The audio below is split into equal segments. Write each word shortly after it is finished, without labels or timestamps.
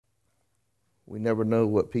We never know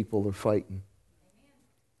what people are fighting.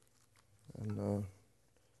 And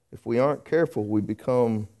if we aren't careful, we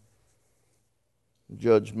become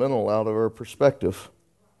judgmental out of our perspective.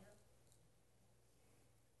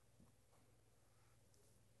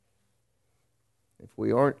 If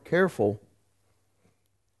we aren't careful,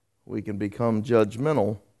 we can become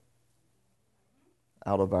judgmental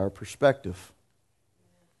out of our perspective.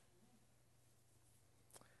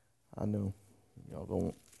 I know y'all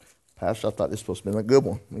don't. Pastor, I thought this was supposed to be a good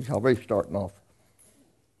one. He's already starting off.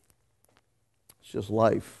 It's just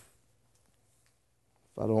life.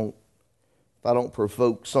 If I don't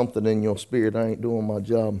provoke something in your spirit, I ain't doing my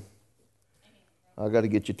job. I got to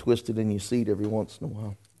get you twisted in your seat every once in a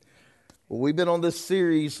while. Well, we've been on this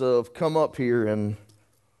series of Come Up Here, and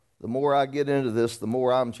the more I get into this, the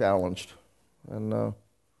more I'm challenged. And I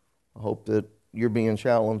hope that you're being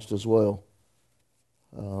challenged as well.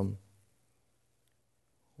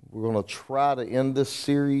 We're going to try to end this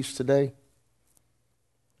series today.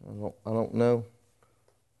 I don't know.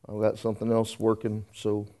 I've got something else working,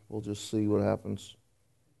 so we'll just see what happens.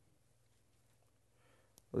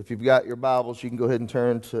 But if you've got your Bibles, you can go ahead and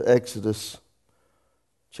turn to Exodus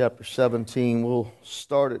chapter 17. We'll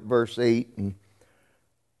start at verse 8. And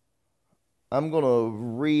I'm going to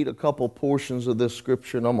read a couple portions of this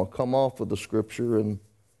scripture, and I'm going to come off of the scripture and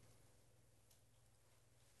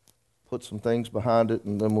put some things behind it,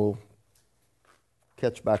 and then we'll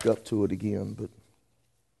catch back up to it again. But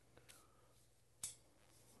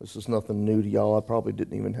this is nothing new to y'all. I probably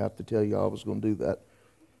didn't even have to tell y'all I was going to do that.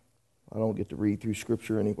 I don't get to read through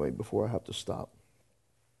scripture anyway before I have to stop.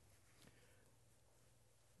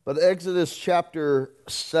 But Exodus chapter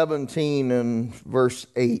 17 and verse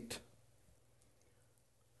 8.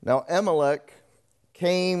 Now Amalek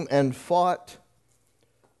came and fought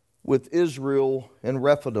with Israel in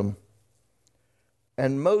Rephidim.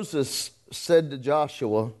 And Moses said to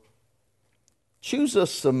Joshua, "Choose us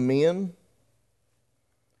some men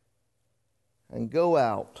and go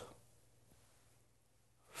out,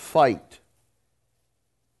 fight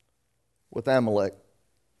with Amalek."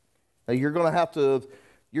 Now you're going to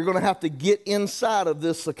have to get inside of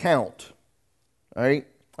this account. All right?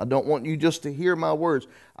 I don't want you just to hear my words.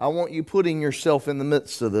 I want you putting yourself in the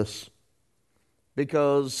midst of this.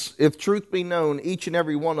 Because if truth be known, each and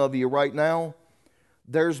every one of you right now,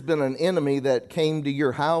 there's been an enemy that came to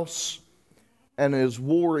your house and is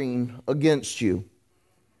warring against you.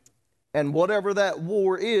 And whatever that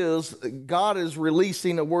war is, God is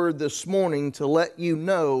releasing a word this morning to let you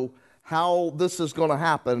know how this is going to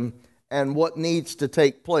happen and what needs to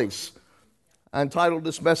take place. I entitled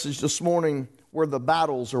this message this morning, "Where the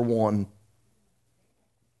Battles Are Won."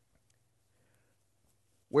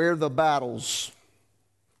 Where the battles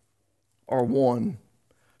are won.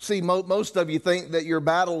 See, most of you think that your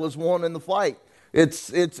battle is won in the fight. It's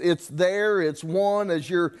there, it's won as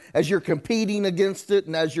you're competing against it,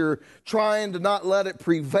 and as you're trying to not let it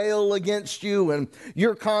prevail against you, and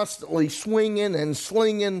you're constantly swinging and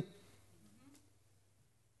slinging.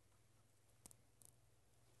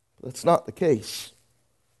 That's not the case.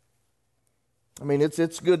 I mean,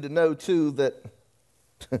 it's good to know too that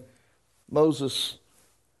Moses,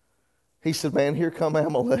 he said, "Man, here come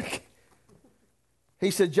Amalek." He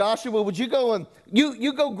said, "Joshua, would you go and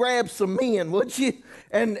you go grab some men, would you?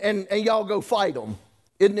 And y'all go fight them."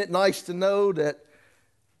 Isn't it nice to know that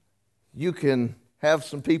you can have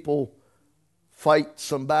some people fight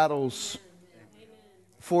some battles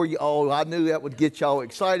for you? Oh, I knew that would get y'all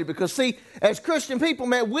excited, because see, as Christian people,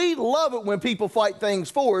 man, we love it when people fight things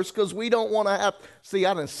for us, because we don't want to have. See,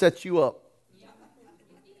 I done set you up.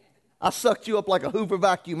 I sucked you up like a Hoover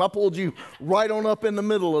vacuum. I pulled you right on up in the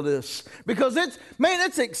middle of this. Because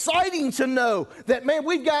it's exciting to know that, man,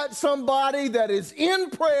 we've got somebody that is in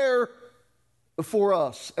prayer for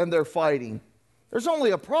us and they're fighting. There's only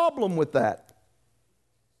a problem with that.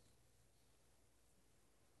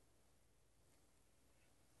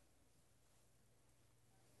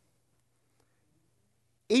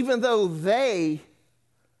 Even though they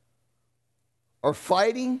are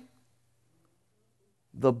fighting,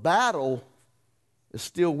 the battle is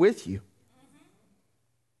still with you.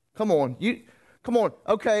 Come on.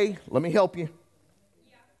 Okay, let me help you.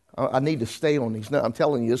 I need to stay on these. No, I'm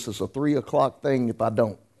telling you, this is a 3 o'clock thing if I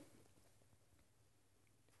don't.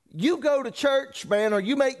 You go to church, man, or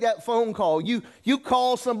you make that phone call. You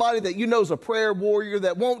call somebody that you know is a prayer warrior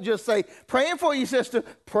that won't just say, praying for you, sister,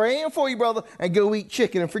 praying for you, brother, and go eat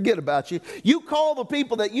chicken and forget about you. You call the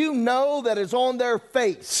people that you know that is on their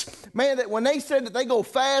face. Man, that when they said that they go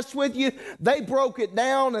fast with you, they broke it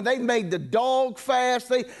down and they made the dog fast.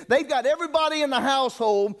 They've got everybody in the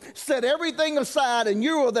household, set everything aside, and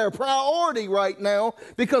you are their priority right now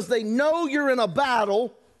because they know you're in a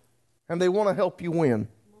battle and they want to help you win.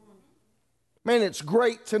 Man, it's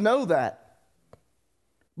great to know that.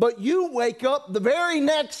 But you wake up the very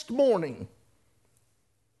next morning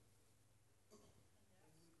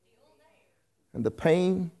and the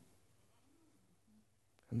pain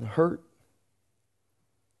and the hurt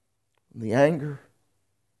and the anger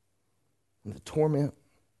and the torment,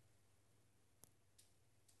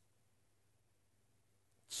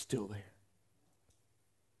 it's still there.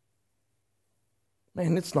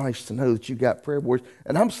 Man, it's nice to know that you got prayer warriors.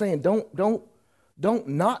 And I'm saying don't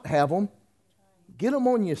not have them. Get them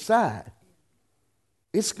on your side.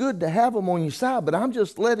 It's good to have them on your side, but I'm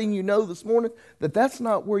just letting you know this morning that that's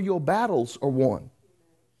not where your battles are won.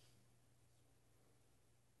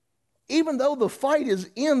 Even though the fight is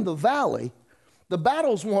in the valley, the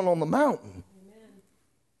battle's won on the mountain. Amen.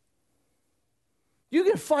 You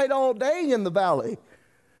can fight all day in the valley,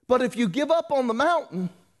 but if you give up on the mountain,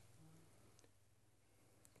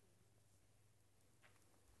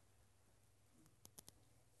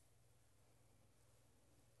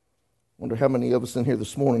 wonder how many of us in here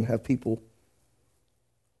this morning have people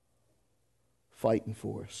fighting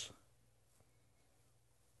for us.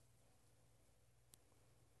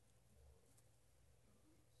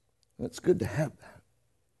 And it's good to have that.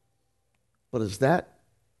 But is that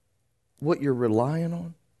what you're relying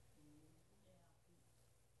on?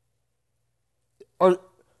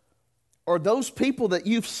 Are those people that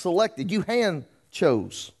you've selected, you hand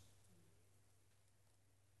chose?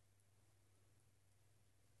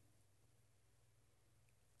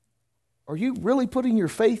 Are you really putting your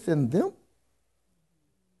faith in them?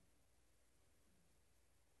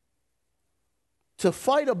 To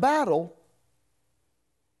fight a battle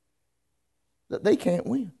that they can't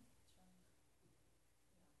win.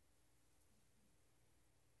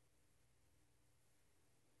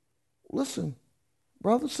 Listen,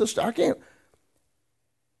 brother, sister, I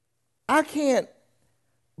can't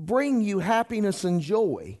bring you happiness and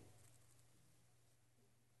joy.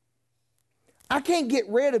 I can't get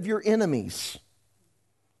rid of your enemies.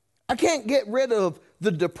 I can't get rid of the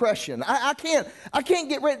depression. I can't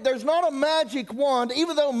get rid. There's not a magic wand,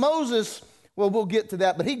 even though Moses, well, we'll get to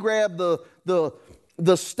that, but he grabbed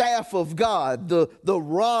the staff of God, the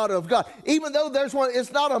rod of God. Even though there's one,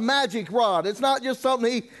 it's not a magic rod. It's not just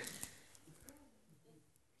something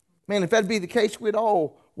man, if that'd be the case, we'd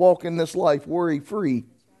all walk in this life worry-free.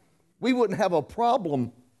 We wouldn't have a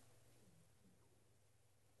problem.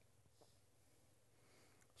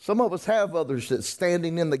 Some of us have others that's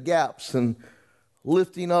standing in the gaps and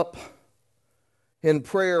lifting up in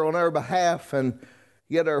prayer on our behalf, and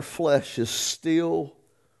yet our flesh is still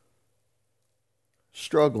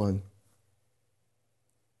struggling.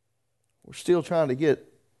 We're still trying to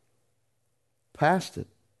get past it.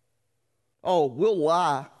 Oh, we'll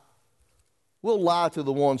lie. We'll lie to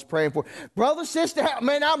the ones praying for. Brother, sister,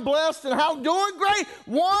 man, I'm blessed and I'm doing great.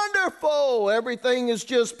 Wonderful. Everything is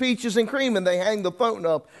just peaches and cream. And they hang the phone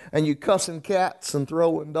up and you cussing cats and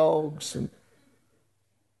throwing dogs and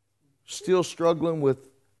still struggling with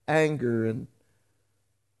anger and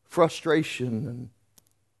frustration. And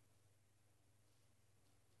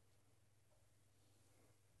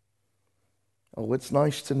oh, it's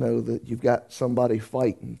nice to know that you've got somebody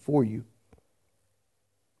fighting for you.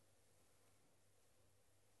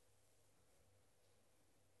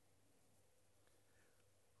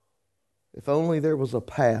 If only there was a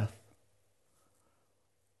path.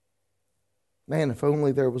 Man, if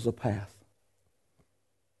only there was a path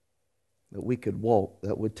that we could walk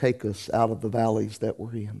that would take us out of the valleys that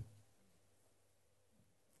we're in.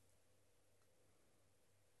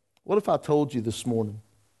 What if I told you this morning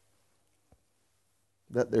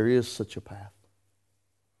that there is such a path?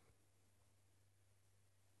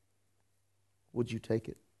 Would you take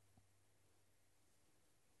it?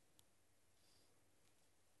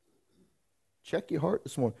 Check your heart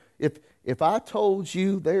this morning. If I told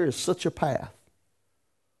you there is such a path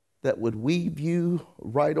that would weave you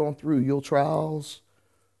right on through your trials,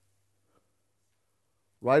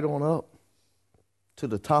 right on up to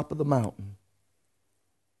the top of the mountain,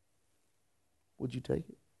 would you take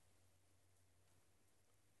it?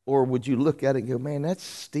 Or would you look at it and go, man, that's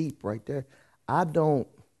steep right there. I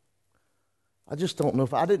just don't know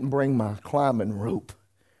if I didn't bring my climbing rope.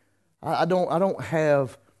 I don't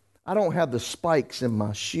have the spikes in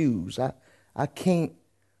my shoes. I can't,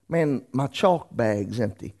 man, my chalk bag's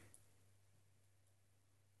empty.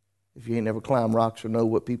 If you ain't never climbed rocks or know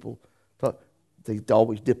what people thought, they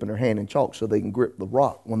always dipping their hand in chalk so they can grip the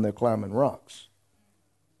rock when they're climbing rocks.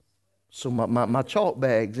 So my chalk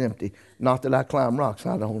bag's empty. Not that I climb rocks.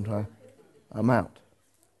 I don't. I'm out.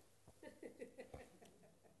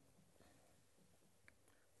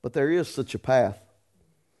 But there is such a path.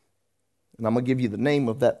 And I'm going to give you the name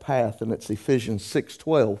of that path, and it's Ephesians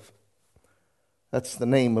 6:12. That's the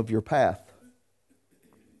name of your path.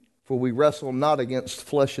 For we wrestle not against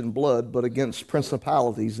flesh and blood, but against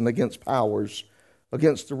principalities and against powers,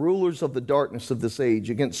 against the rulers of the darkness of this age,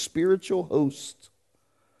 against spiritual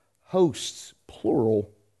hosts, plural,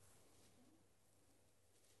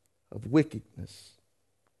 of wickedness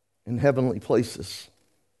in heavenly places.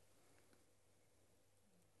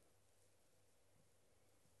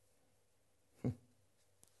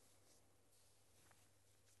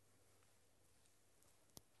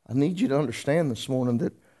 I need you to understand this morning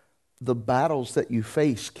that the battles that you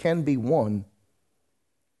face can be won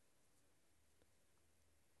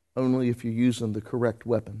only if you're using the correct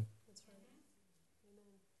weapon. That's right.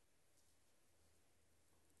 Amen.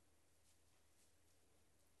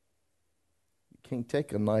 You can't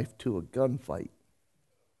take a knife to a gunfight.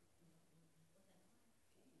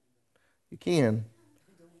 You can.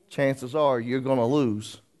 Chances are you're going to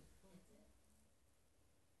lose.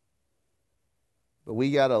 But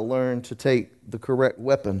we got to learn to take the correct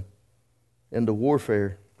weapon into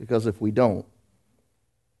warfare, because if we don't,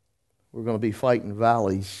 we're going to be fighting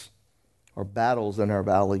valleys or battles in our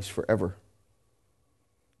valleys forever.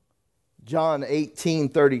 John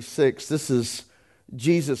 18:36, this is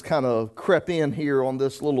Jesus kind of crept in here on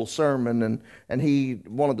this little sermon, and he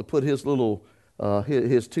wanted to put his little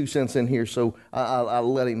his 2 cents in here, so I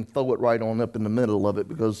let him throw it right on up in the middle of it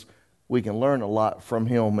because we can learn a lot from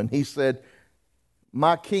him. And he said,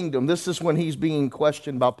 my kingdom, this is when he's being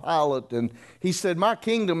questioned by Pilate, and he said, my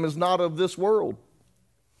kingdom is not of this world.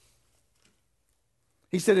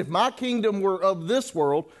 He said, if my kingdom were of this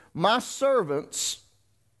world, my servants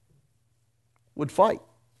would fight.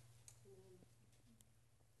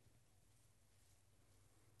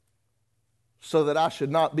 So that I should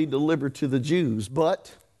not be delivered to the Jews.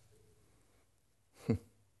 But,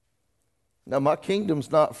 now my kingdom's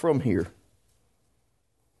not from here.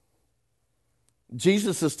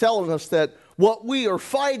 Jesus is telling us that what we are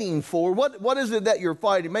fighting for, what is it that you're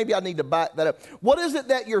fighting? Maybe I need to back that up. What is it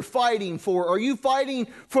that you're fighting for? Are you fighting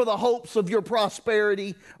for the hopes of your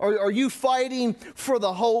prosperity? Are you fighting for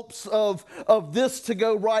the hopes of this to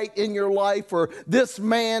go right in your life, or this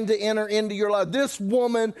man to enter into your life, this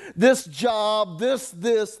woman, this job, this?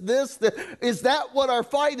 Is that what our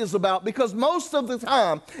fight is about? Because most of the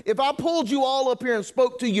time, if I pulled you all up here and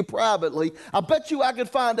spoke to you privately, I bet you I could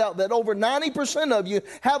find out that over 90% of you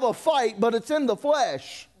have a fight, but it's in the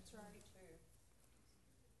flesh. That's right.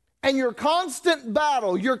 And your constant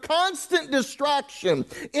battle, your constant distraction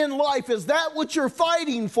in life, is that what you're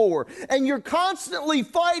fighting for? And you're constantly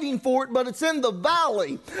fighting for it, but it's in the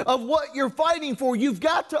valley of what you're fighting for. You've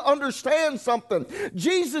got to understand something.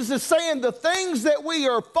 Jesus is saying the things that we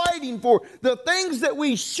are fighting for, the things that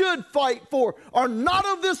we should fight for, are not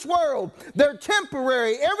of this world. They're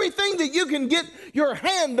temporary. Everything that you can get your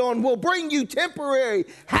hand on will bring you temporary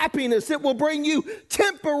happiness. It will bring you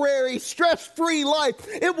temporary stress-free life.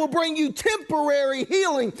 It will bring you temporary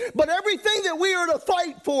healing. But everything that we are to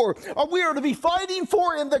fight for, or we are to be fighting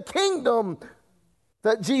for in the kingdom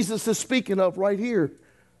that Jesus is speaking of right here.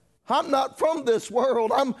 I'm not from this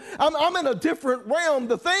world. I'm in a different realm.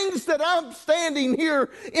 The things that I'm standing here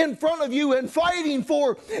in front of you and fighting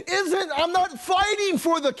for I'm not fighting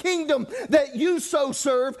for the kingdom that you so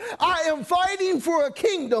serve. I am fighting for a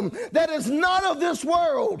kingdom that is not of this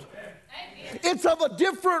world. It's of a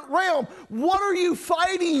different realm. What are you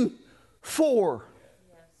fighting for?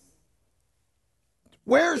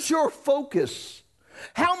 Where's your focus?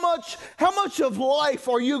 How much of life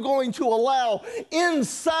are you going to allow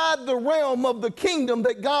inside the realm of the kingdom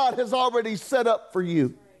that God has already set up for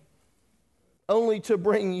you? Only to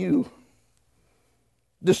bring you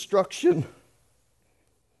destruction.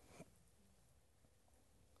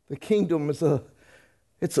 The kingdom is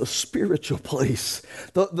it's a spiritual place.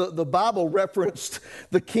 The Bible referenced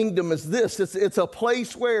the kingdom as this. It's a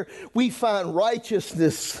place where we find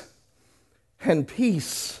righteousness and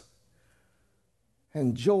peace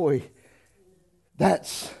and joy.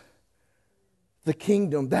 That's the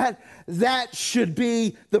kingdom. That should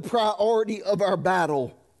be the priority of our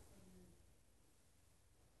battle.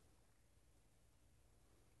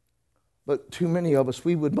 But too many of us,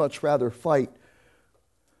 we would much rather fight.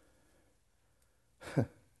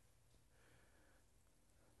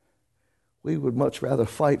 We would much rather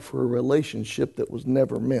fight for a relationship that was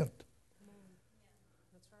never meant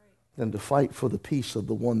That's right. than to fight for the peace of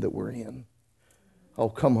the one that we're in. Oh,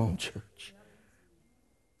 come on, church.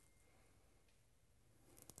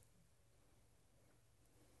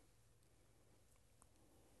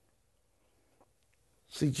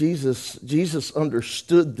 See, Jesus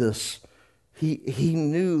understood this. He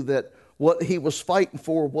knew that what he was fighting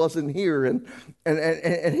for wasn't here, and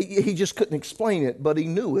he just couldn't explain it, but he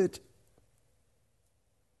knew it.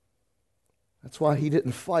 That's why he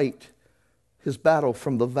didn't fight his battle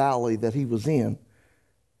from the valley that he was in.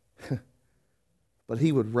 But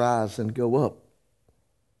he would rise and go up.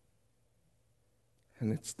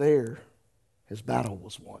 And it's there his battle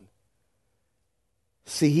was won.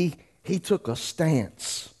 See, he took a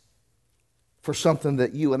stance for something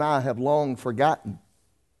that you and I have long forgotten.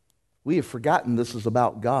 We have forgotten this is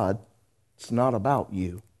about God. It's not about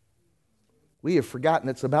you. We have forgotten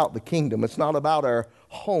it's about the kingdom. It's not about our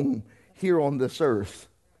home here on this earth.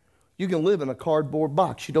 You can live in a cardboard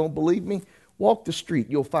box. You don't believe me? Walk the street,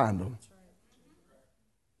 you'll find them.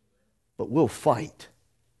 But we'll fight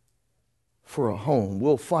for a home.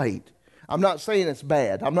 We'll fight. I'm not saying it's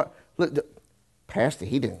bad. I'm not. Look, Pastor,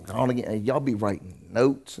 he didn't go on again. Y'all be writing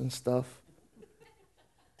notes and stuff.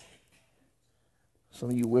 Some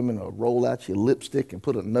of you women will roll out your lipstick and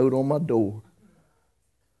put a note on my door.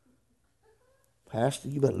 Pastor,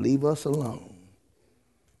 you better leave us alone.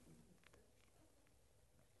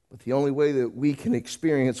 But the only way that we can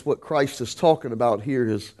experience what Christ is talking about here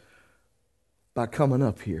is by coming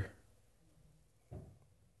up here.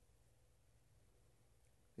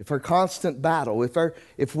 If our constant battle,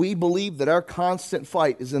 if we believe that our constant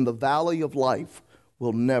fight is in the valley of life,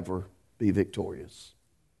 we'll never be victorious.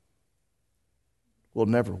 We'll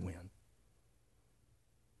never win.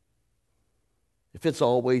 If it's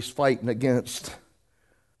always fighting against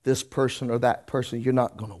this person or that person, you're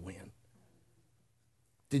not going to win.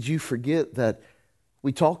 Did you forget that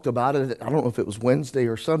we talked about it? I don't know if it was Wednesday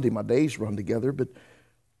or Sunday. My days run together, but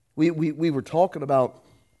we were talking about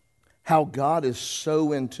how God is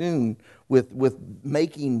so in tune with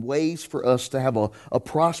making ways for us to have a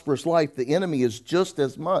prosperous life. The enemy is just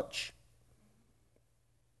as much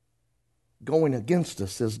going against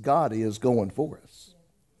us as God is going for us.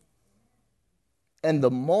 And the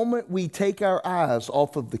moment we take our eyes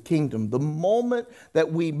off of the kingdom, the moment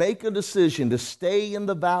that we make a decision to stay in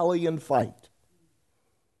the valley and fight,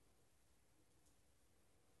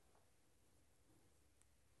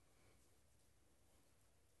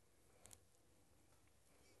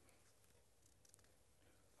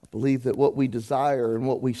 I believe that what we desire and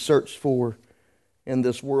what we search for in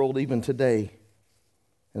this world even today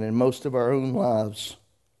and in most of our own lives,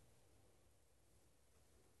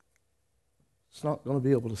 it's not going to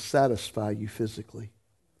be able to satisfy you physically.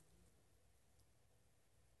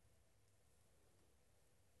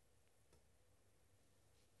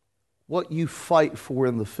 What you fight for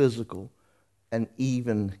in the physical and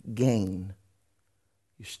even gain,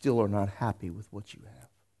 you still are not happy with what you have.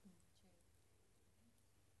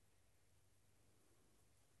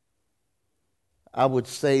 I would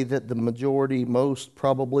say that the majority, most,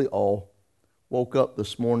 probably all, woke up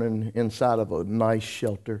this morning inside of a nice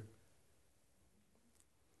shelter.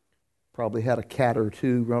 Probably had a cat or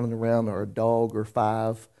two running around, or a dog or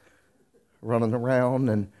five running around,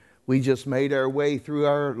 and we just made our way through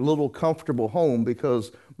our little comfortable home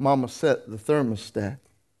because Mama set the thermostat.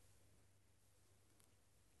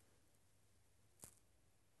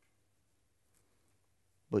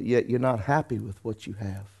 But yet you're not happy with what you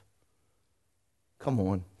have. Come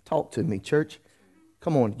on, talk to me, church.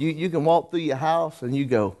 Come on, you can walk through your house and you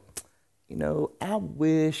go, you know, I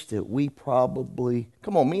wish that we probably,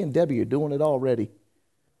 come on, me and Debbie are doing it already.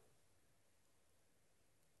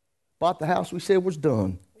 Bought the house we said was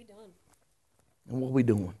done. We done. And what are we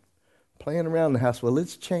doing? Playing around the house. Well,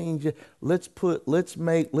 let's change it. Let's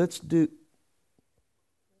do.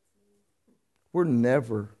 We're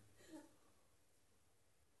never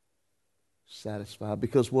satisfied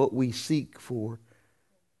because what we seek for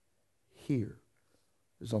here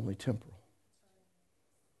is only temporal.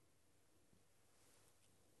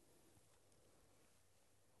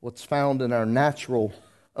 What's found in our natural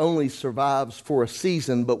only survives for a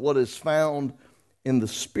season, but what is found in the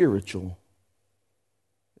spiritual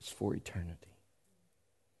is for eternity.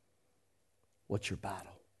 What's your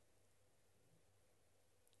battle?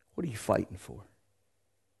 What are you fighting for?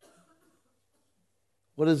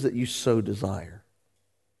 What is it you so desire?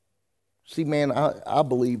 See, man, I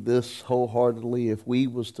believe this wholeheartedly. If we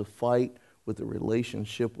was to fight with a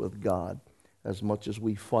relationship with God as much as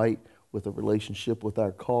we fight with a relationship with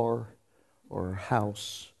our car or our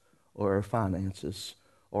house or our finances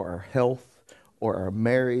or our health or our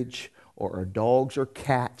marriage or our dogs or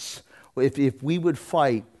cats, if we would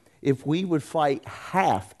fight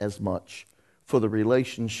half as much for the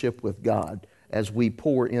relationship with God as we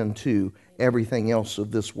pour into everything else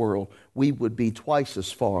of this world, we would be twice as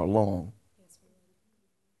far along. Yes, we will.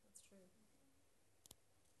 That's true.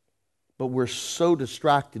 But we're so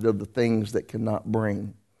distracted of the things that cannot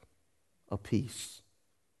bring a peace.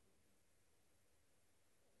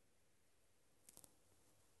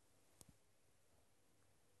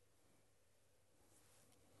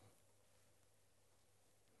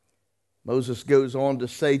 Moses goes on to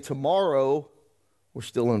say, tomorrow, we're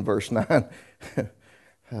still in verse 9.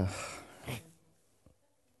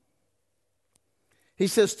 He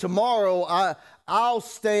says, tomorrow I'll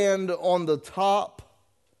stand on the top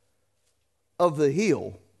of the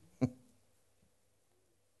hill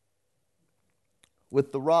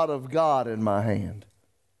with the rod of God in my hand.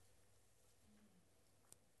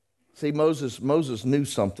 See, Moses knew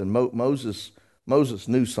something. Moses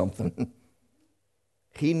knew something.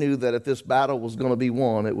 He knew that if this battle was going to be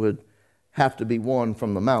won, it would have to be won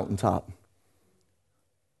from the mountaintop.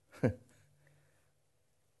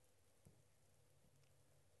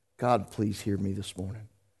 God, please hear me this morning.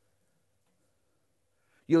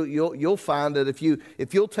 You'll find that if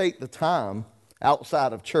you'll take the time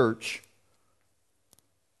outside of church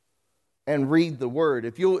and read the Word,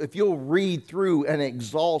 if you'll read through and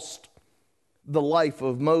exhaust the life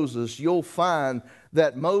of Moses, you'll find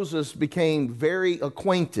that Moses became very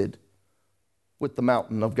acquainted with the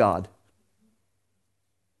mountain of God.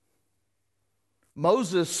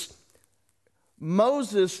 Moses,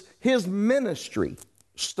 his ministry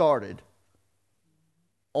started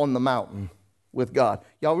on the mountain with God.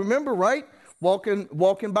 Y'all remember, right? Walking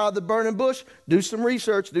by the burning bush, do some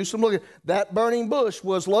research, do some looking. That burning bush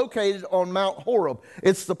was located on Mount Horeb.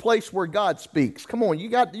 It's the place where God speaks. Come on, you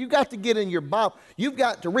got to get in your Bible. You've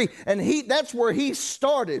got to read. And that's where he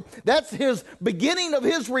started. That's his beginning of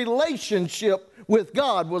his relationship with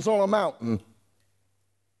God, was on a mountain.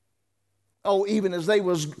 Oh, even as they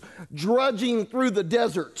was drudging through the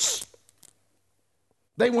deserts,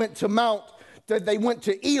 they went to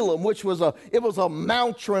Elim, which was a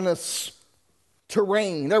mountainous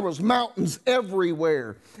terrain. There was mountains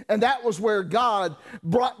everywhere. And that was where God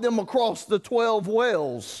brought them across the 12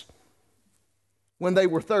 wells when they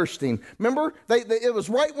were thirsting. Remember? It was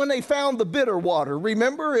right when they found the bitter water.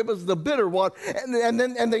 Remember? It was the bitter water. And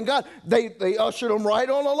then God, they ushered them right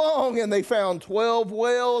on along, and they found 12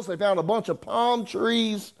 wells. They found a bunch of palm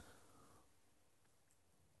trees.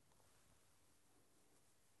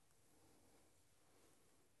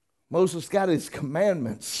 Moses got his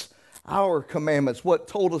commandments. Our commandments, what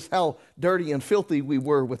told us how dirty and filthy we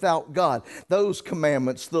were without God. Those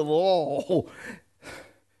commandments, the law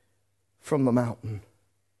from the mountain.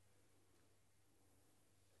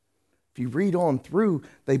 If you read on through,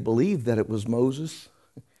 they believed that it was Moses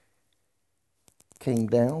came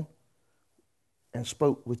down and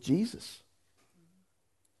spoke with Jesus.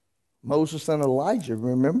 Moses and Elijah,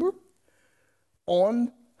 remember?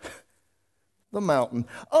 On the mountain.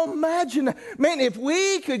 Imagine, man, if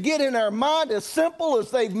we could get in our mind as simple as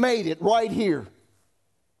they've made it right here.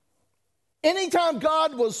 Anytime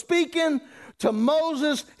God was speaking to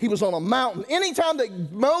Moses, he was on a mountain. Anytime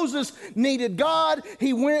that Moses needed God,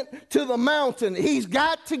 he went to the mountain. He's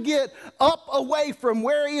got to get up away from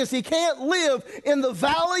where he is. He can't live in the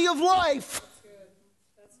valley of life. That's good.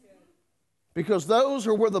 That's good. Because those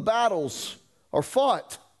are where the battles are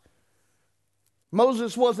fought.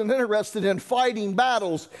 Moses wasn't interested in fighting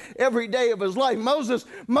battles every day of his life. Moses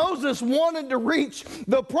wanted to reach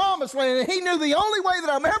the promised land, and he knew the only way that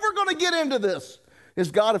I'm ever going to get into this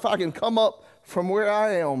is, God, if I can come up from where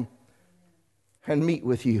I am and meet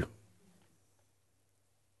with you.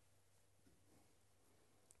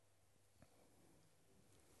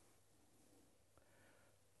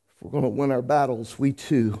 If we're going to win our battles, we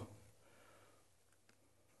too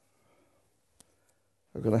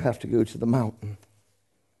are going to have to go to the mountain.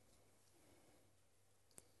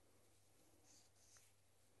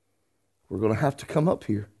 We're going to have to come up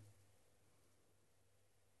here.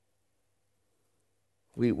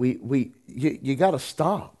 You got to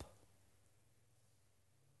stop.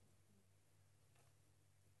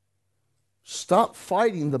 Stop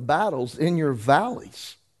fighting the battles in your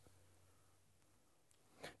valleys.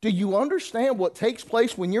 Do you understand what takes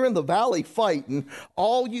place when you're in the valley fighting?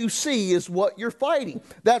 All you see is what you're fighting.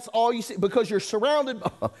 That's all you see because you're surrounded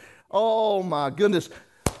by, oh my goodness.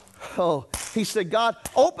 Oh, he said, God,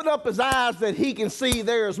 open up his eyes that he can see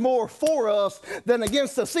there is more for us than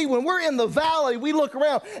against us. See, when we're in the valley, we look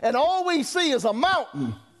around and all we see is a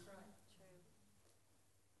mountain.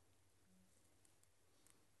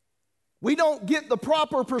 We don't get the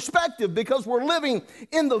proper perspective because we're living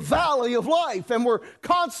in the valley of life and we're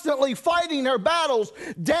constantly fighting our battles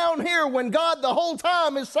down here when God the whole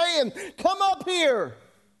time is saying, come up here.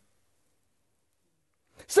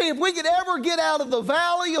 See, if we could ever get out of the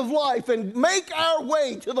valley of life and make our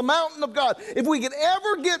way to the mountain of God, if we could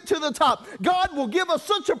ever get to the top, God will give us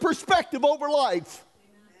such a perspective over life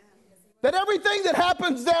that everything that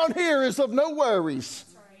happens down here is of no worries.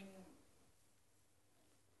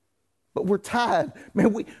 But we're tied.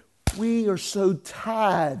 Man, we are so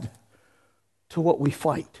tied to what we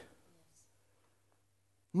fight.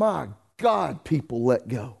 My God, people, let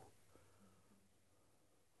go.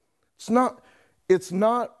 It's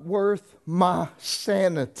not worth my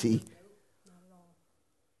sanity.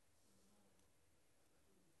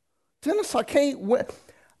 Dennis, I can't win.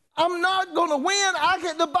 I'm not going to win.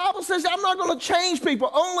 The Bible says I'm not going to change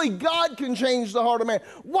people. Only God can change the heart of man.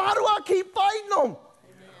 Why do I keep fighting them?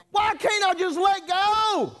 Why can't I just let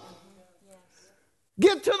go?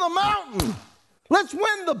 Get to the mountain. Let's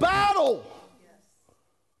win the battle.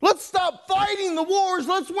 Let's stop fighting the wars.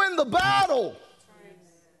 Let's win the battle.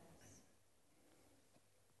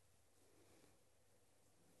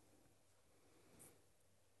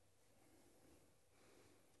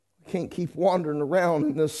 We can't keep wandering around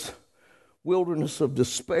in this wilderness of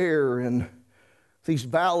despair and these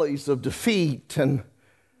valleys of defeat and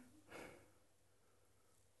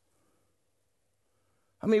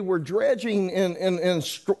we're dredging in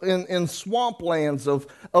swamplands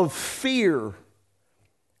of fear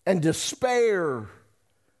and despair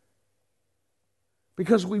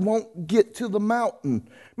because we won't get to the mountain.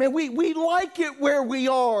 Man, we like it where we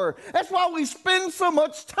are. That's why we spend so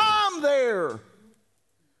much time there.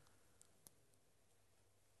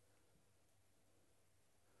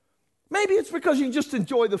 Maybe it's because you just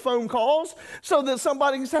enjoy the phone calls so that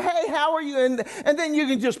somebody can say, hey, how are you? And then you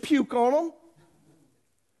can just puke on them.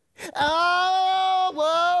 Oh,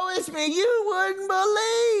 woe is me. You wouldn't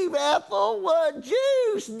believe, Ethel, what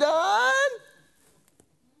Juice done.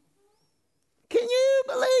 Can you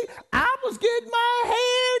believe? I was getting my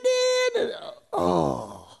hair did.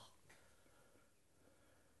 Oh.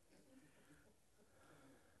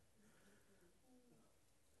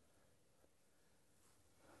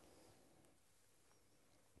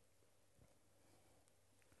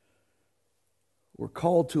 We're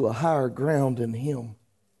called to a higher ground in Him.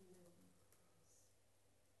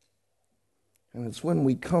 And it's when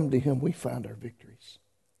we come to Him we find our victories.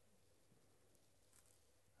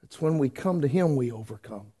 It's when we come to Him we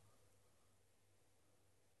overcome.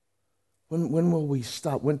 When will we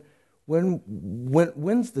stop?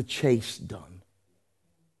 When's the chase done?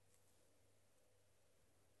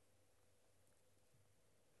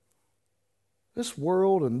 This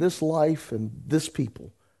world and this life and this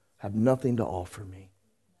people have nothing to offer me.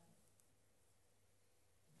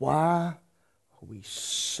 Why are we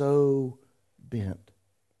so bent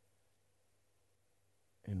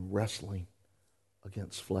in wrestling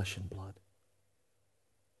against flesh and blood?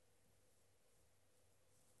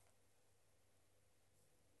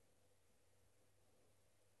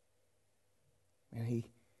 And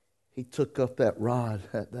he took up that rod,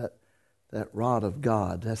 that rod of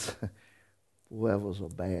God. Boy, that was a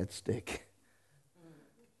bad stick.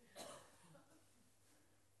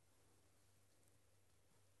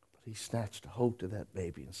 But he snatched a hold of that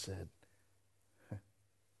baby and said,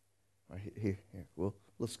 right here. Well,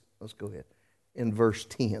 let's go ahead. In verse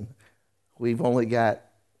 10, we've only got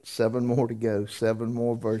 7 more to go, 7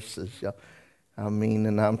 more verses.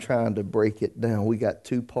 And I'm trying to break it down. We got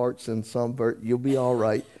 2 parts in some verse. You'll be all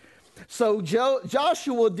right. So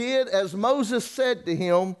Joshua did as Moses said to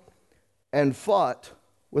him and fought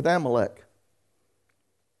with Amalek.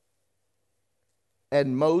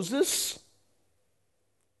 And Moses,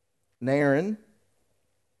 and Aaron,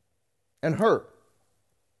 and Hur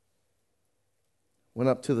went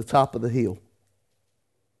up to the top of the hill.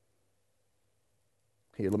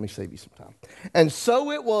 Here, let me save you some time. And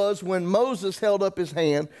so it was when Moses held up his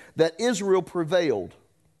hand that Israel prevailed.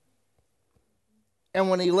 And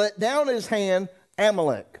when he let down his hand,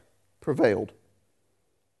 Amalek prevailed.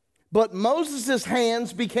 But Moses'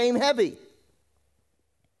 hands became heavy.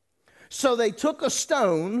 So they took a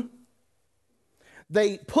stone,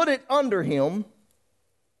 they put it under him,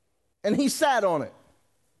 and he sat on it.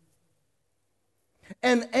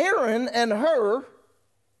 And Aaron and Hur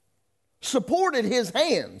supported his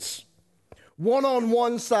hands, one on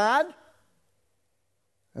one side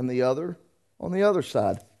and the other on the other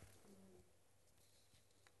side.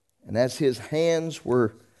 And as his hands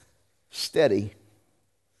were steady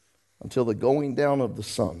until the going down of the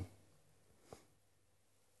sun.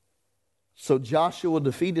 So Joshua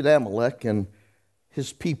defeated Amalek and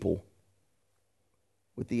his people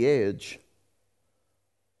with the edge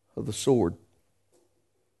of the sword.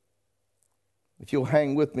 If you'll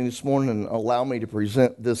hang with me this morning and allow me to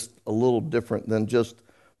present this a little different than just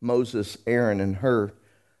Moses, Aaron, and Hur,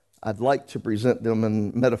 I'd like to present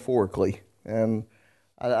them metaphorically. And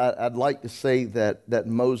I'd like to say that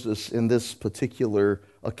Moses, in this particular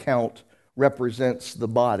account, represents the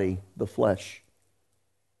body, the flesh.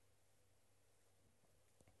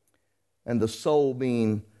 And the soul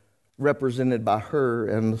being represented by Hur,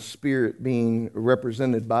 and the spirit being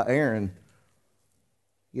represented by Aaron.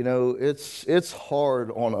 You know, it's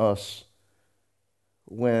hard on us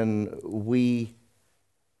when we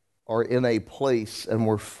are in a place and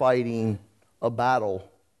we're fighting a battle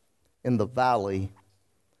in the valley.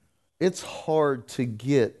 It's hard to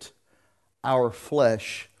get our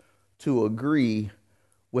flesh to agree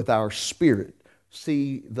with our spirit.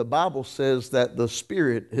 See, the Bible says that the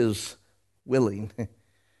spirit is willing,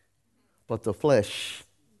 but the flesh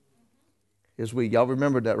is weak. Y'all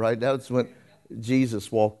remember that, right? That's when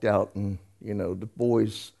Jesus walked out and, the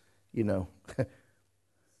boys, the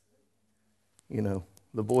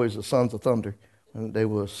boys, the sons of thunder, and they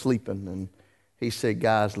were sleeping. And he said,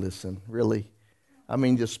 guys, listen, really. I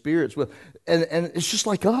mean, the spirits will, and it's just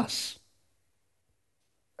like us.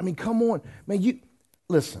 I mean, come on. Man,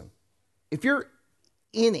 listen, if you're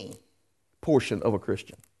any portion of a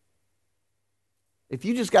Christian, if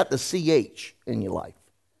you just got the CH in your life,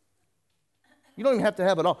 you don't even have to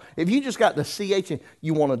have it all. If you just got the CH,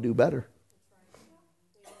 you want to do better.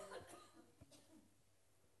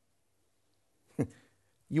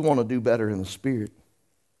 You want to do better in the spirit.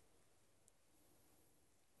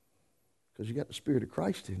 Because you got the Spirit of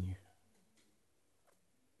Christ in you.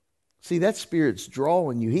 See, that Spirit's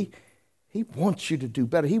drawing you. He wants you to do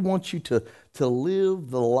better. He wants you to live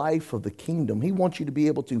the life of the kingdom. He wants you to be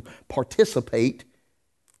able to participate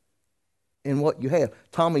in what you have.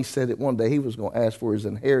 Tommy said it one day. He was going to ask for his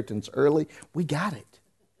inheritance early. We got it.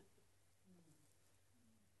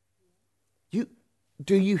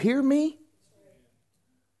 Do you hear me?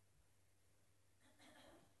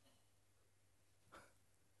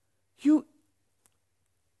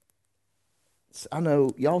 I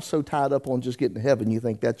know y'all so tied up on just getting to heaven, you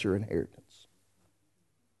think that's your inheritance.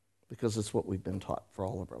 Because it's what we've been taught for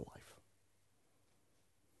all of our life.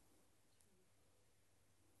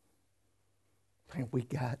 Man, we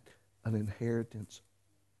got an inheritance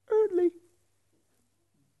early.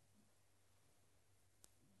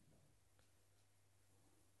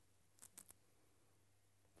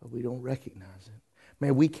 But we don't recognize it.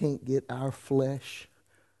 Man, we can't get our flesh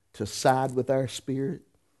to side with our spirit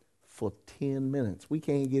for 10 minutes. We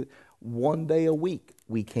can't get it. One day a week,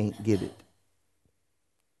 we can't get it.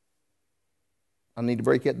 I need to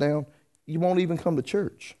break that down. You won't even come to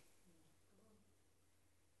church.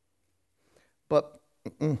 But,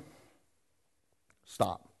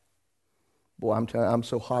 stop. Boy, I'm telling you, I'm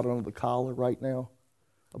so hot under the collar right now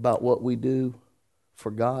about what we do for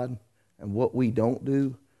God and what we don't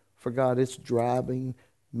do for God. It's driving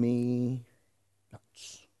me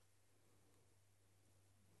nuts.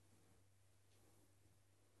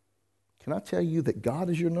 Can I tell you that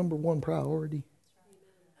God is your number one priority?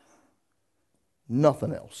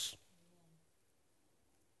 Nothing else.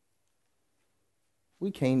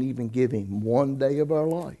 We can't even give him one day of our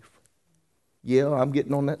life. Yeah, I'm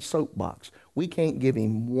getting on that soapbox. We can't give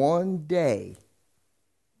him one day.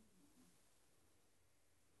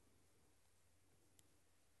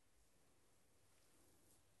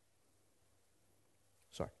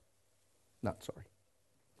 Sorry. Not sorry.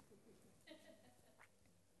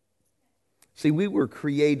 See, we were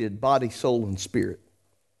created body, soul, and spirit.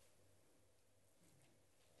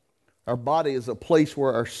 Our body is a place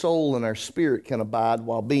where our soul and our spirit can abide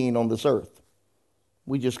while being on this earth.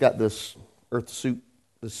 We just got this earth suit,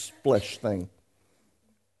 this flesh thing.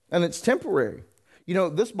 And it's temporary.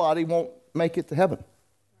 This body won't make it to heaven.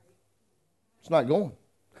 It's not going.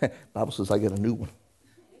 The Bible says I get a new one.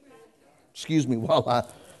 Excuse me while I...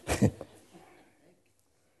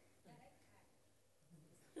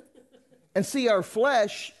 And see, our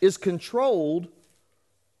flesh is controlled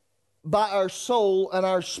by our soul and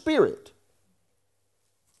our spirit.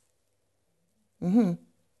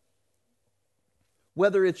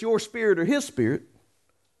 Whether it's your spirit or his spirit,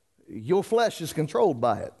 Your flesh is controlled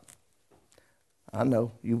by it. I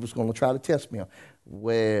know you was going to try to test me on.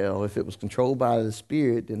 Well, if it was controlled by the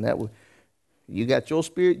Spirit, then that would. You got your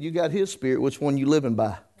spirit, you got His Spirit. Which one you living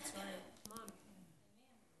by? That's right. Come on.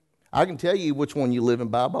 I can tell you which one you living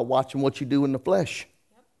by watching what you do in the flesh.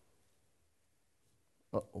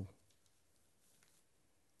 Yep. Uh-oh.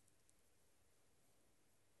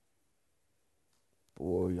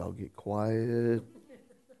 Boy, y'all get quiet.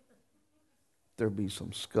 There'll be some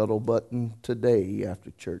scuttlebutting today after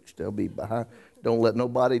church. They'll be behind. Don't let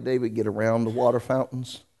nobody, David, get around the water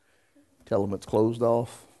fountains. Tell them it's closed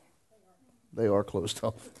off. They are closed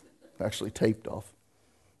off. Actually taped off.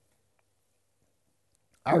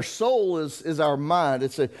 Our soul is our mind.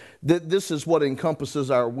 This is what encompasses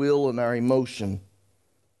our will and our emotion.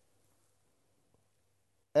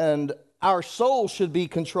 And our soul should be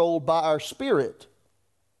controlled by our spirit.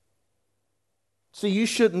 See, you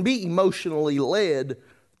shouldn't be emotionally led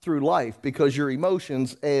through life because your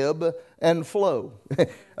emotions ebb and flow.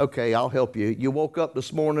 Okay, I'll help you. You woke up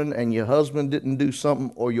this morning and your husband didn't do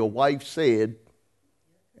something or your wife said,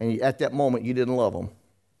 and at that moment you didn't love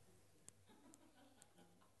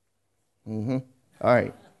them. All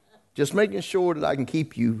right. Just making sure that I can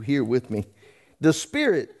keep you here with me. The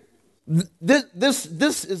Spirit, this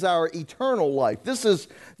is our eternal life. This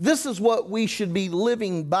is what we should be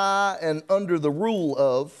living by and under the rule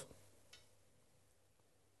of.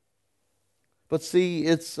 But see,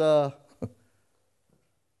 it'll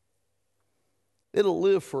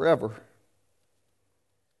live forever.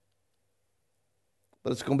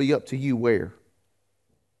 But it's going to be up to you where.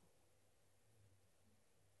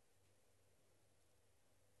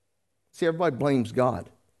 See, everybody blames God.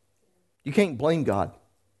 You can't blame God.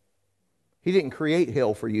 He didn't create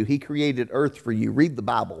hell for you. He created earth for you. Read the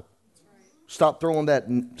Bible. Stop throwing that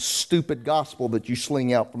stupid gospel that you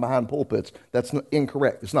sling out from behind pulpits. That's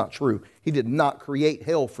incorrect. It's not true. He did not create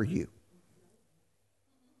hell for you.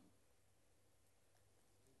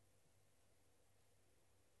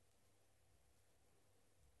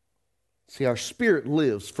 See, our spirit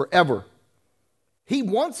lives forever. He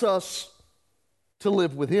wants us to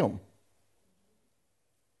live with Him.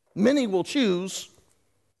 Many will choose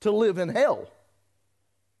to live in hell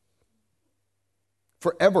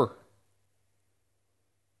forever.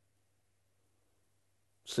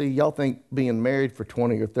 See, y'all think being married for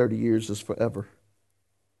 20 or 30 years is forever.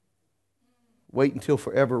 Wait until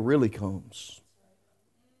forever really comes.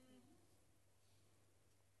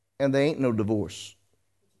 And there ain't no divorce.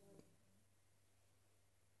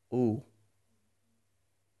 Ooh.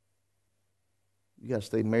 You got to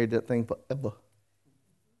stay married to that thing forever.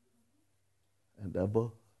 And ever.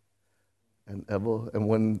 And ever. And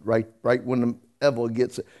when right when the ever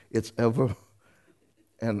gets it, it's ever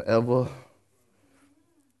and ever.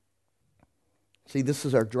 See, this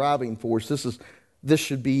is our driving force. This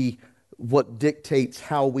should be what dictates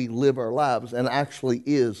how we live our lives, and actually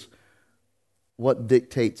is what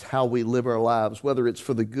dictates how we live our lives, whether it's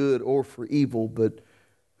for the good or for evil. But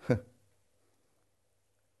how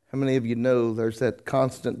many of you know there's that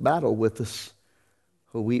constant battle with us?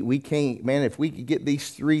 We can't, man, if we could get these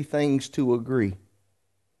three things to agree.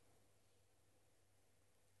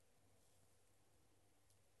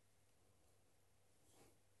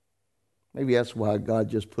 Maybe that's why God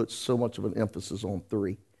just puts so much of an emphasis on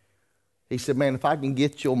three. He said, man, if I can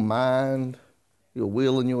get your mind, your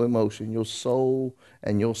will and your emotion, your soul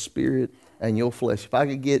and your spirit and your flesh, if I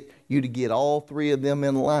could get you to get all three of them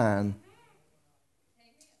in line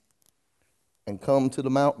and come to the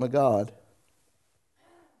mountain of God,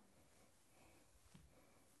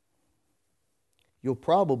 you'll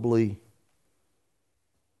probably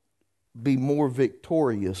be more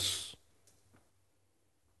victorious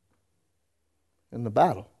in the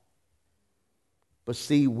battle. But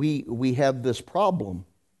see, we have this problem.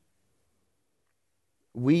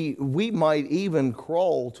 We might even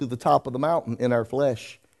crawl to the top of the mountain in our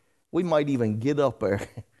flesh. We might even get up there.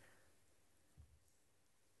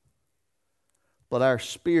 But our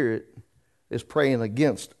spirit is praying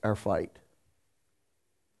against our fight.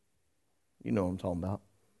 You know what I'm talking about.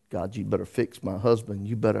 God, you better fix my husband.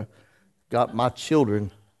 You better got my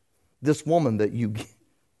children. This woman that you...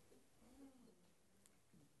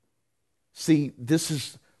 See, this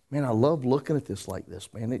is... Man, I love looking at this like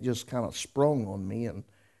this, man. It just kind of sprung on me. And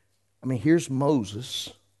I mean, here's Moses,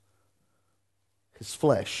 his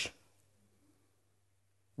flesh,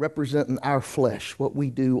 representing our flesh, what we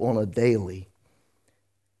do on a daily.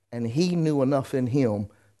 And he knew enough in him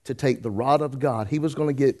to take the rod of God. He was going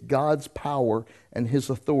to get God's power and His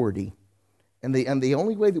authority. And the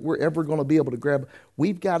only way that we're ever going to be able to grab,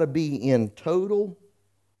 we've got to be in total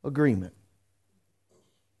agreement.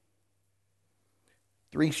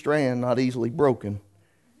 3 strand, not easily broken.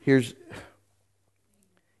 Here's,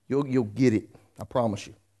 you'll get it. I promise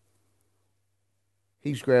you.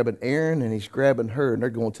 He's grabbing Aaron and he's grabbing her, and they're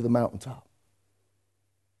going to the mountaintop.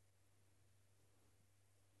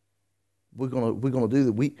 We're gonna do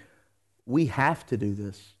that. We have to do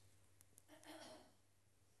this.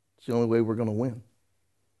 It's the only way we're gonna win.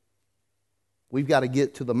 We've got to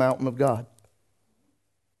get to the mountain of God.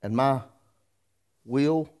 And my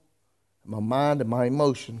will, my mind, and my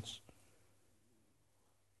emotions,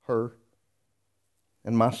 her,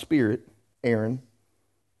 and my spirit, Aaron,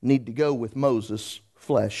 need to go with Moses'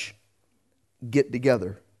 flesh, get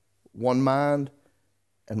together, one mind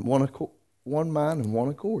and one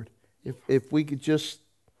accord. If we could just,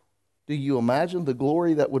 do you imagine the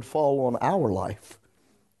glory that would fall on our life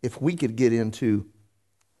if we could get into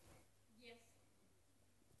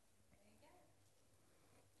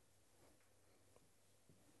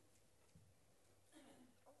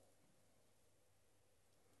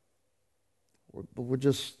but we're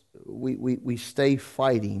just, we stay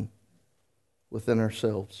fighting within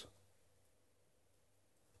ourselves.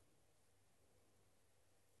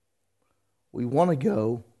 We want to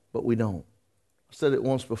go, but we don't. I said it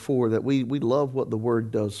once before that we love what the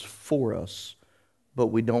Word does for us, but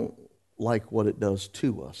we don't like what it does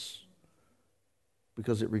to us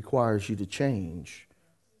because it requires you to change.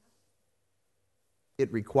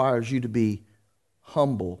 It requires you to be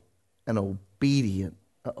humble and obedient.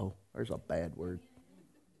 Uh-oh. There's a bad word.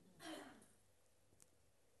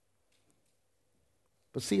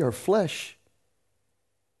 But see, our flesh,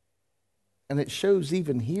 and it shows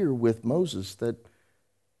even here with Moses that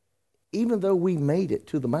even though we made it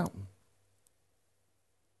to the mountain,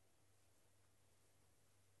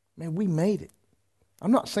 man, we made it.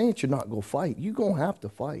 I'm not saying that you're not going to fight. You're going to have to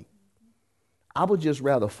fight. I would just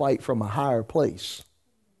rather fight from a higher place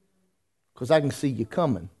because I can see you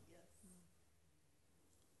coming.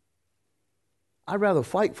 I'd rather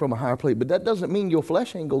fight from a higher place, but that doesn't mean your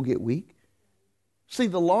flesh ain't going to get weak. See,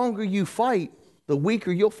 the longer you fight, the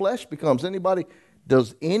weaker your flesh becomes.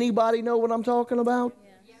 Does anybody know what I'm talking about?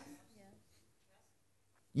 Yeah.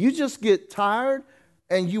 You just get tired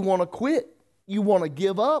and you want to quit. You want to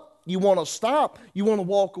give up. You want to stop. You want to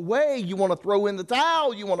walk away. You want to throw in the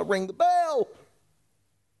towel. You want to ring the bell.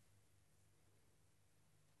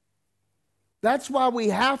 That's why we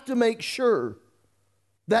have to make sure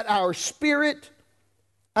that our spirit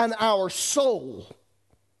and our soul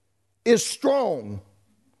is strong,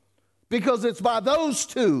 because it's by those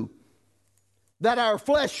two that our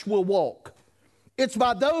flesh will walk. It's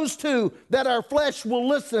by those two that our flesh will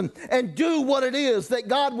listen and do what it is that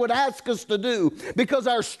God would ask us to do, because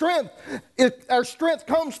our strength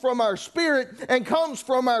comes from our spirit and comes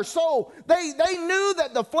from our soul. They knew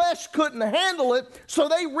that the flesh couldn't handle it, so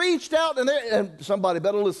they reached out and somebody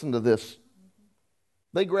better listen to this.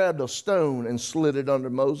 They grabbed a stone and slid it under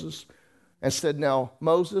Moses and said, "Now,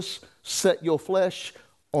 Moses, set your flesh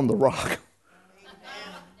on the rock."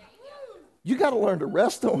 You got to learn to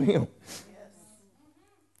rest on him.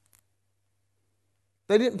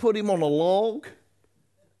 They didn't put him on a log.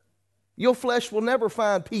 Your flesh will never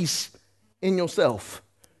find peace in yourself.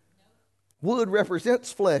 Wood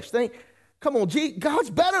represents flesh. Come on, God's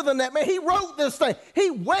better than that, man. He wrote this thing.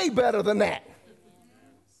 He's way better than that.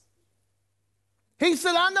 He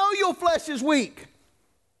said, "I know your flesh is weak,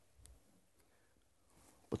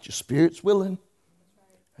 but your spirit's willing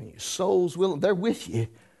and your soul's willing." They're with you.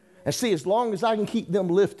 And see, as long as I can keep them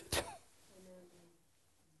lifted,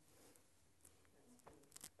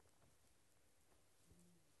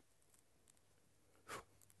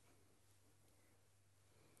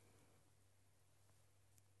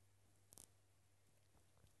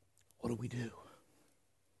 what do we do?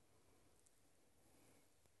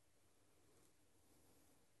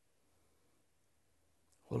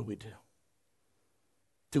 What do we do?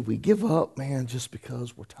 Do we give up, man, just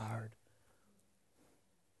because we're tired?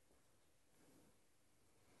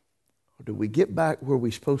 Or do we get back where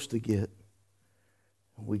we're supposed to get?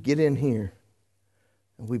 And we get in here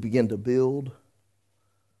and we begin to build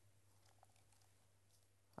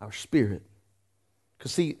our spirit.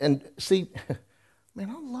 Because man,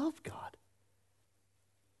 I love God.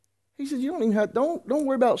 He said, you don't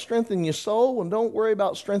worry about strengthening your soul, and don't worry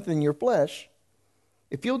about strengthening your flesh.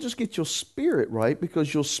 If you'll just get your spirit right,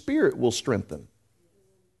 because your spirit will strengthen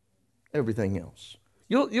everything else.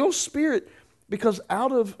 Your spirit, because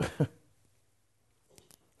out of the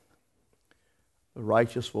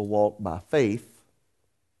righteous will walk by faith,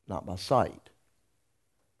 not by sight.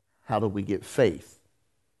 How do we get faith?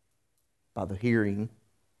 By the hearing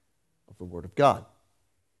of the Word of God.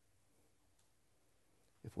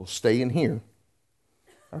 If we'll stay in here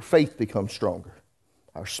our faith becomes stronger.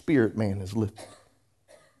 Our spirit man is lifted.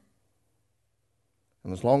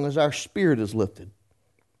 And as long as our spirit is lifted,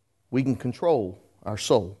 we can control our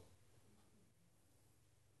soul.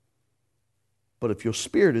 But if your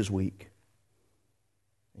spirit is weak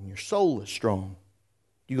and your soul is strong,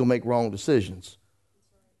 you're going to make wrong decisions.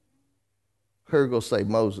 Her going to say,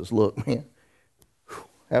 Moses, look, man,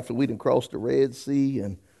 after we done crossed the Red Sea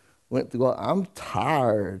and went through, I'm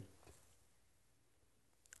tired.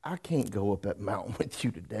 I can't go up that mountain with you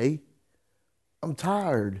today. I'm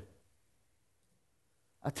tired.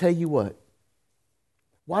 I tell you what,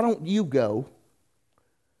 why don't you go?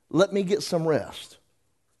 Let me get some rest,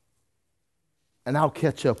 and I'll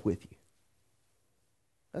catch up with you.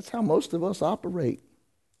 That's how most of us operate.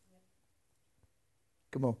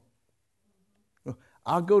 Come on.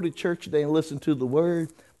 I'll go to church today and listen to the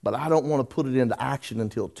word, but I don't want to put it into action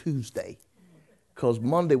until Tuesday, because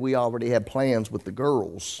Monday we already had plans with the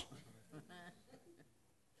girls.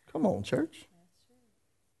 Come on, church.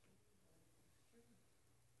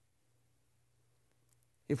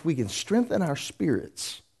 If we can strengthen our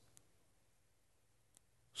spirits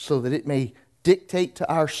so that it may dictate to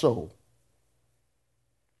our soul,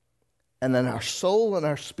 and then our soul and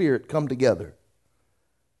our spirit come together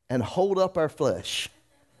and hold up our flesh,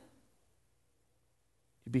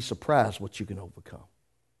 you'd be surprised what you can overcome.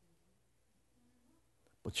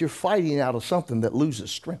 But you're fighting out of something that loses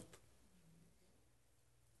strength.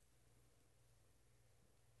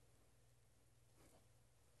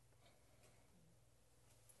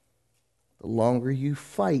 The longer you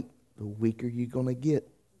fight, the weaker you're going to get.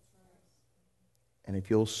 And if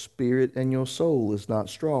your spirit and your soul is not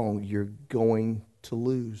strong, you're going to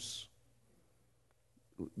lose.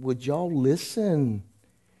 Would y'all listen?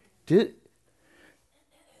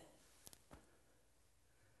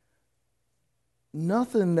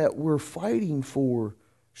 Nothing that we're fighting for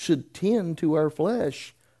should tend to our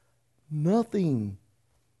flesh. Nothing.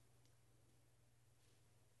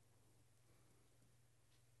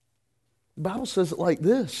 The Bible says it like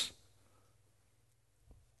this.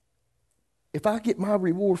 If I get my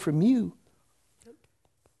reward from you, the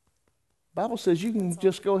Bible says you can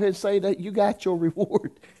just go ahead and say that you got your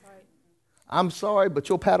reward. Right. I'm sorry, but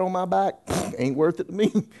your pat on my back ain't worth it to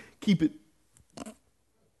me. Keep it.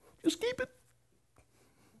 Just keep it.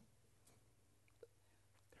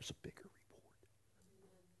 There's a bigger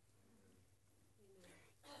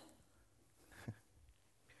reward.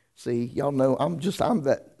 See, y'all know I'm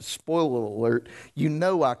that spoiler alert. You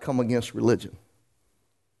know I come against religion.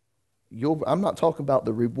 I'm not talking about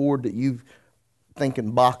the reward that you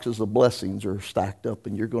thinking boxes of blessings are stacked up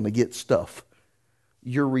and you're going to get stuff.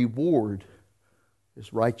 Your reward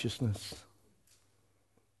is righteousness,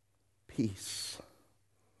 peace.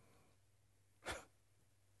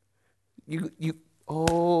 You're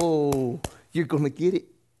going to get it.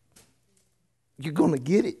 You're going to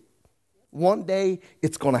get it. One day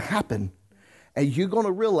it's going to happen, and you're going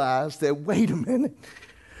to realize that, wait a minute,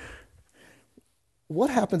 what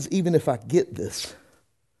happens even if I get this?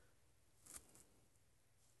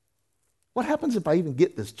 What happens if I even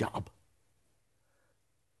get this job?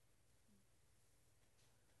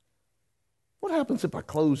 What happens if I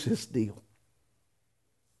close this deal?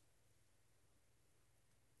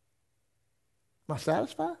 Am I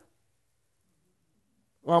satisfied?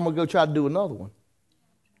 Or I'm going to go try to do another one.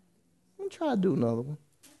 I'm going to try to do another one.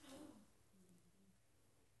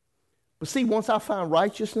 But see, once I find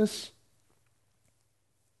righteousness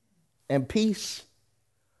and peace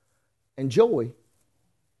and joy,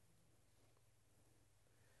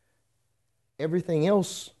 everything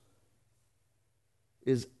else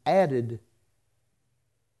is added.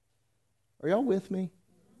 Are y'all with me?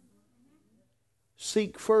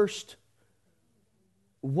 Seek first.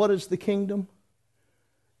 What is the kingdom?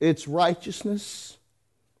 It's righteousness,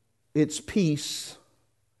 it's peace,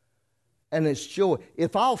 and it's joy.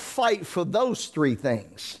 If I'll fight for those three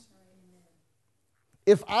things,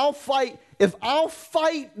 if I'll fight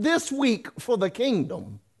this week for the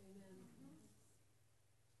kingdom,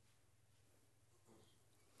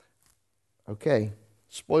 okay,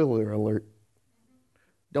 spoiler alert.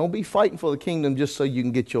 Don't be fighting for the kingdom just so you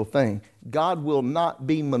can get your thing. God will not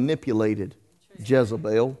be manipulated,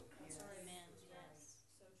 Jezebel.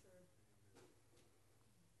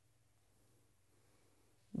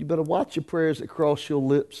 You better watch your prayers that cross your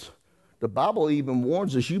lips. The Bible even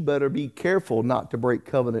warns us you better be careful not to break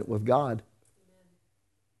covenant with God.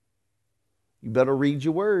 You better read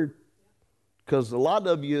your word. Because a lot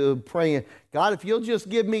of you are praying, God, if you'll just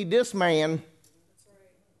give me this man.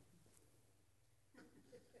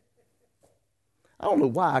 I don't know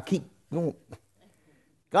why I keep going.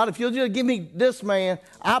 God, if you'll just give me this man,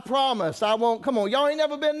 I promise I won't. Come on, y'all ain't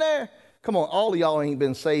never been there? Come on, all of y'all ain't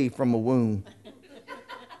been saved from a womb.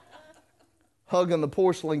 Hugging the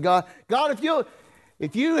porcelain. God, if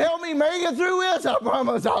you help me make it through this, I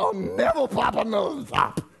promise I'll never pop another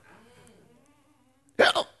top.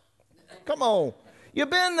 Help. Come on. You've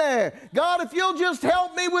been there. God, if you'll just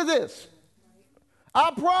help me with this.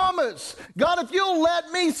 I promise. God, if you'll let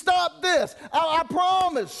me stop this. I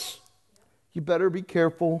promise. You better be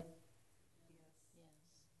careful.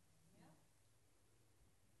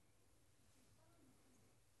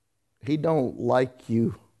 He don't like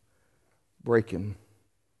you breaking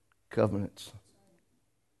covenants.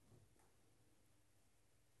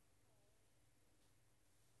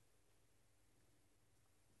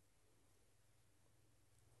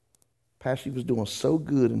 Pastor, was doing so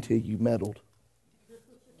good until you meddled.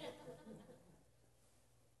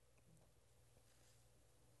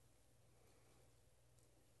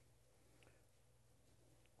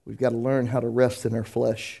 We've got to learn how to rest in our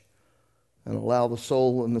flesh and allow the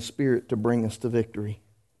soul and the spirit to bring us to victory.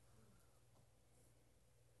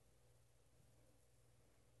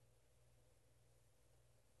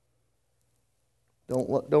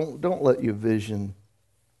 Don't let your vision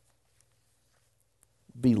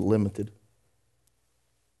be limited.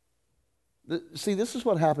 See, this is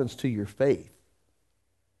what happens to your faith.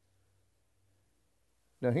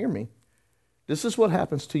 Now hear me. This is what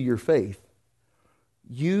happens to your faith.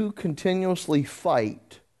 You continuously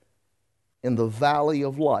fight in the valley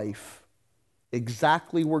of life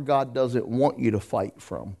exactly where God doesn't want you to fight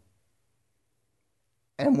from.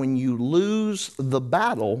 And when you lose the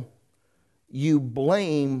battle, you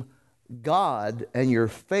blame God and your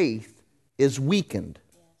faith is weakened.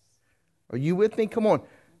 Are you with me? Come on.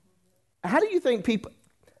 How do you think people,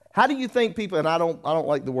 and I don't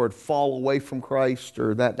like the word fall away from Christ,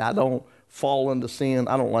 or that I don't fall into sin.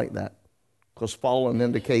 I don't like that. Because falling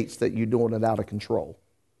indicates that you're doing it out of control.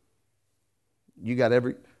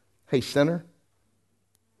 Hey sinner,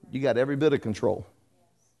 you got every bit of control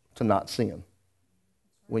to not sin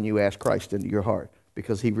when you ask Christ into your heart,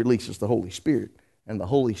 because he releases the Holy Spirit, and the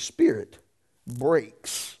Holy Spirit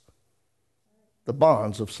breaks the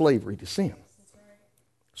bonds of slavery to sin.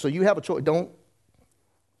 So you have a choice.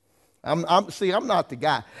 I'm not the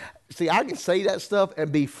guy. See, I can say that stuff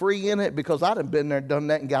and be free in it because I done been there, done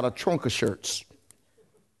that, and got a trunk of shirts.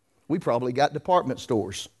 We probably got department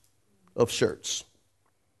stores of shirts.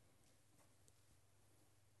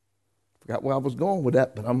 Forgot where I was going with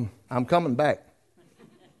that, but I'm coming back.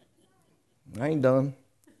 I ain't done.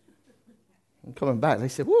 I'm coming back. They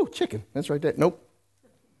said, "Whoa, chicken. That's right there." Nope.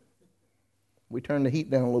 We turned the heat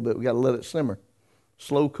down a little bit. We got to let it simmer.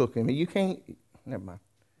 Slow cooking. You can't. Never mind.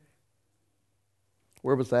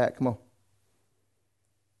 Where was that? Come on.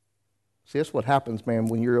 See, that's what happens, man,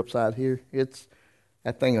 when you're upside here. It's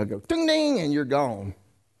that thing will go ding ding and you're gone.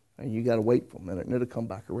 And you got to wait for a minute and it'll come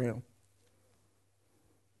back around.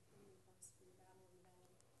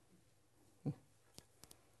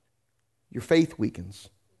 Your faith weakens.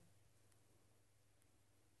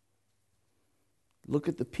 Look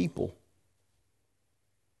at the people.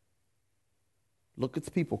 Look at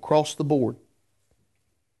the people across the board.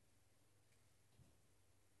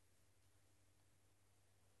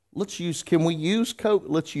 Can we use COVID?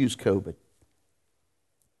 Let's use COVID.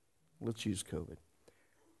 Let's use COVID.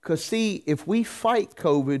 Because see, if we fight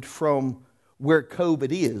COVID from where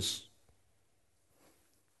COVID is,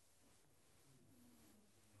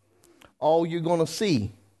 all you're going to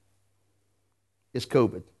see is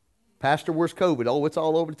COVID. Pastor, where's COVID? Oh, it's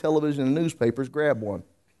all over the television and newspapers. Grab one.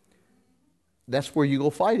 That's where you go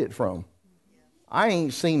fight it from. I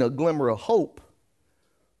ain't seen a glimmer of hope.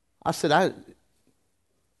 I said,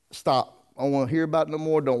 stop. I don't want to hear about it no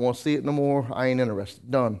more. Don't want to see it no more. I ain't interested.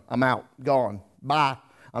 Done. I'm out. Gone. Bye.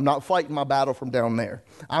 I'm not fighting my battle from down there.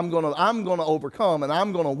 I'm gonna overcome and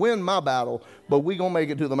I'm gonna win my battle, but we're gonna make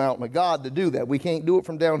it to the mountain of God to do that. We can't do it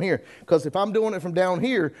from down here. Because if I'm doing it from down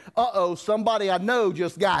here, somebody I know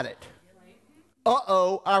just got it.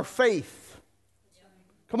 Our faith.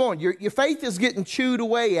 Come on, your faith is getting chewed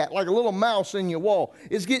away at like a little mouse in your wall.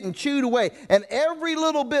 It's getting chewed away. And every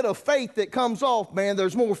little bit of faith that comes off, man,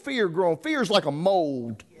 there's more fear growing. Fear is like a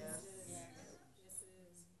mold.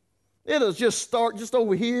 It'll just start just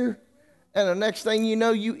over here, and the next thing you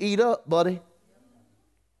know, you eat up, buddy.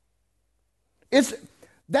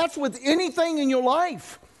 That's with anything in your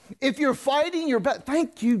life. If you're fighting your battle,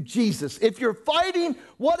 thank you, Jesus. If you're fighting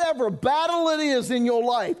whatever battle it is in your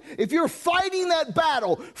life, if you're fighting that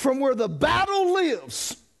battle from where the battle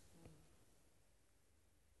lives,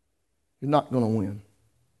 you're not going to win.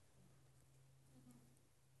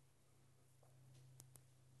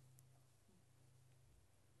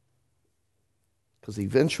 Because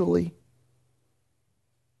eventually,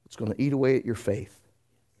 it's going to eat away at your faith.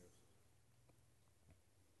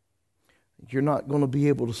 You're not going to be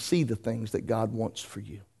able to see the things that God wants for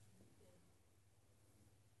you.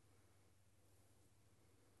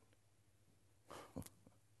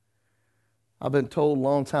 I've been told a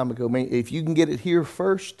long time ago, man, if you can get it here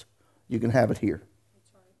first, you can have it here.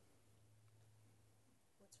 That's right.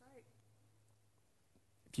 That's right.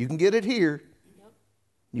 If you can get it here, Yep.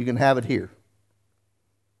 you can have it here.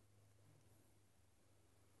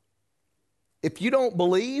 If you don't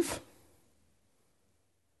believe,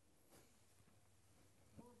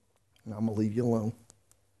 I'm going to leave you alone.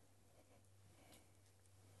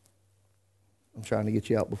 I'm trying to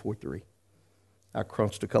get you out before 3. I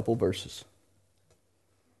crunched a couple verses.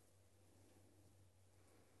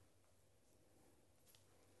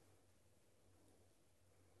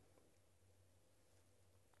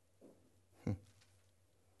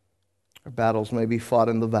 Our battles may be fought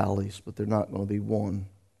in the valleys, but they're not going to be won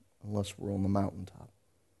unless we're on the mountaintop.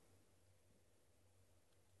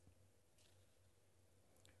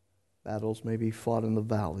 Battles may be fought in the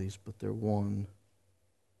valleys, but they're won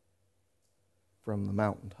from the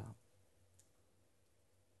mountaintop.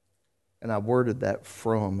 And I worded that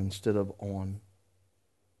from instead of on.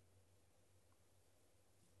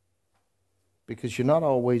 Because you're not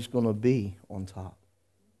always going to be on top.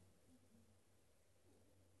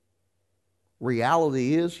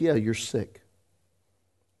 Reality is, yeah, you're sick.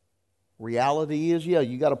 Reality is, yeah,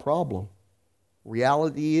 you got a problem.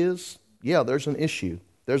 Reality is, yeah, there's an issue.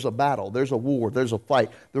 There's a battle. There's a war. There's a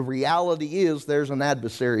fight. The reality is there's an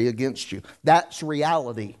adversary against you. That's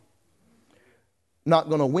reality. Not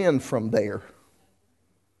going to win from there.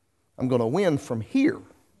 I'm going to win from here.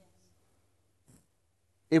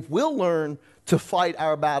 If we'll learn to fight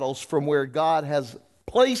our battles from where God has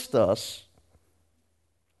placed us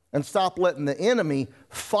and stop letting the enemy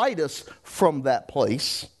fight us from that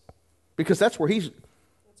place, because that's where he's...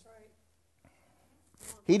 That's right.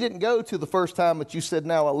 He didn't go to the first time that you said,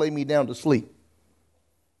 now I lay me down to sleep.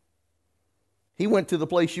 He went to the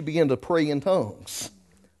place you began to pray in tongues.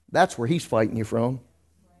 That's where he's fighting you from.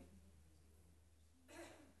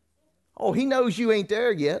 Oh, he knows you ain't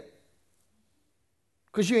there yet.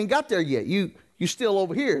 Because you ain't got there yet. You still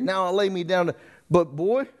over here. Now I lay me down to... But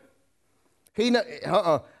boy,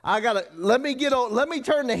 I gotta let me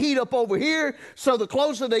turn the heat up over here, so the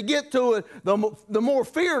closer they get to it, the more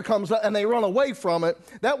fear comes up and they run away from it.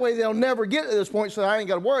 That way they'll never get to this point, so I ain't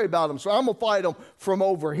got to worry about them. So I'm gonna fight them from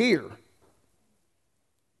over here.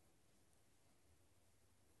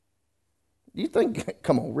 You think,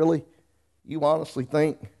 come on, really? You honestly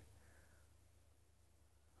think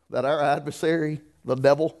that our adversary, the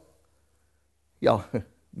devil, y'all,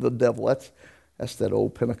 the devil, that's that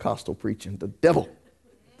old Pentecostal preaching. The devil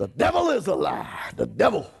is a lie. The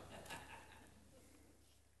devil.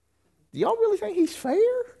 Do y'all really think he's fair?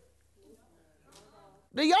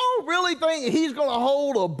 Do y'all really think he's going to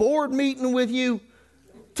hold a board meeting with you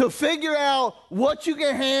to figure out what you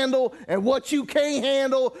can handle and what you can't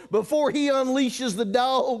handle before he unleashes the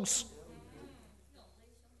dogs?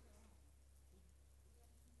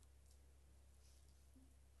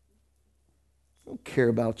 I don't care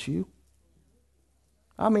about you.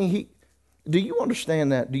 I mean, do you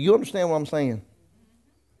understand that? Do you understand what I'm saying?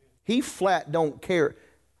 He flat don't care.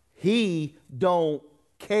 He don't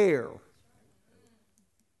care.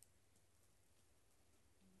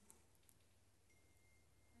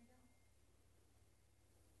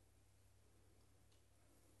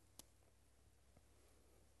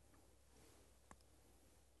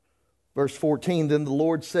 Verse 14, then the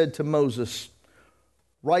Lord said to Moses,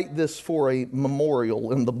 write this for a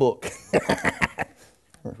memorial in the book.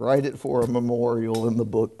 Write it for a memorial in the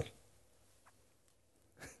book.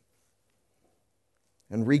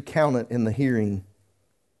 And recount it in the hearing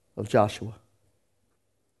of Joshua.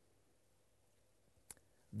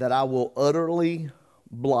 That I will utterly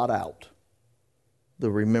blot out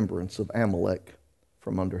the remembrance of Amalek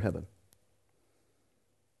from under heaven.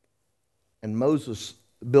 And Moses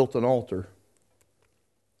built an altar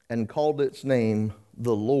and called its name,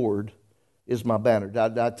 the Lord is my banner.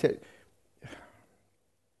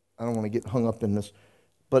 I don't want to get hung up in this,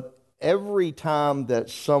 but every time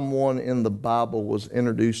that someone in the Bible was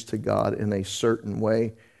introduced to God in a certain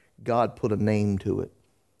way, God put a name to it.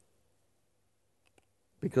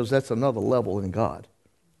 Because that's another level in God.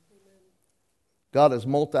 God is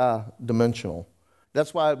multi-dimensional.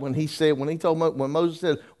 That's why when Moses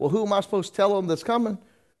said, well, who am I supposed to tell them that's coming?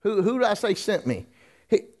 Who did I say sent me?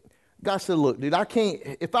 God said, look, dude,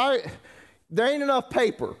 there ain't enough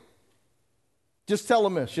paper. Just tell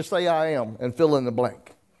them this. Just say I am and fill in the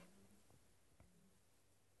blank.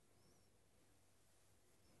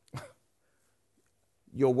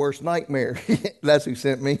 Your worst nightmare. That's who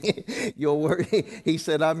sent me. He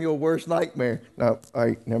said, I'm your worst nightmare. No, all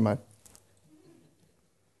right, never mind.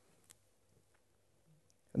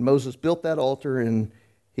 And Moses built that altar, and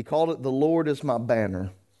he called it, "The Lord is my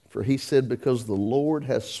banner." For he said, because the Lord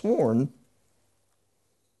has sworn,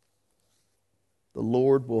 the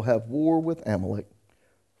Lord will have war with Amalek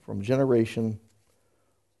from generation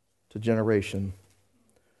to generation.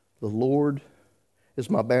 The Lord is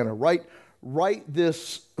my banner. Write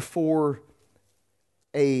this for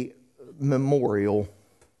a memorial.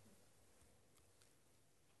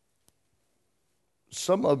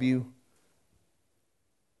 Some of you,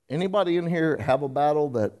 anybody in here have a battle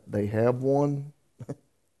that they have won?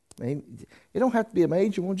 Maybe it don't have to be a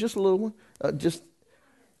major one, just a little one.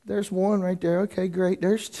 There's one right there. Okay, great.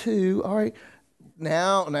 There's two. All right.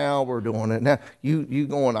 Now we're doing it. Now you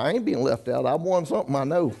going, I ain't being left out. I won something, I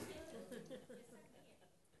know.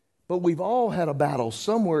 But we've all had a battle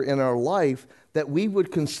somewhere in our life that we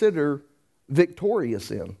would consider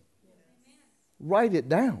victorious in. Write it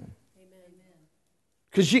down.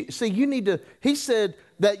 Because you need to, he said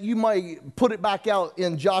that you might put it back out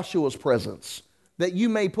in Joshua's presence, that you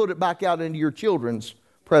may put it back out into your children's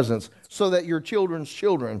presence, so that your children's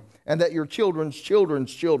children and that your children's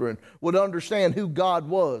children's children would understand who God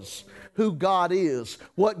was, who God is,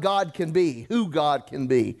 what God can be, who God can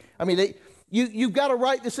be. I mean, you've got to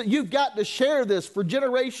write this, you've got to share this for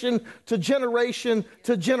generation to generation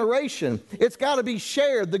to generation. It's got to be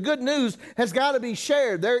shared. The good news has got to be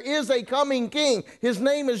shared. There is a coming king. His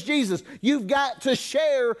name is Jesus. You've got to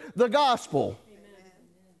share the gospel.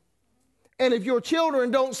 And if your children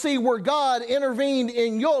don't see where God intervened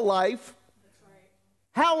in your life,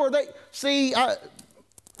 how are they? See,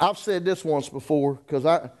 I've said this once before, because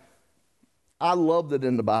I loved it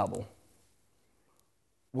in the Bible,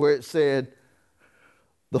 where it said,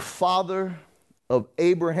 the father of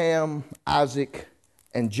Abraham, Isaac,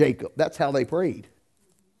 and Jacob. That's how they prayed.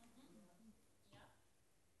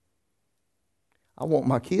 I want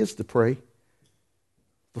my kids to pray,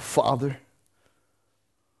 the father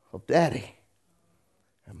of daddy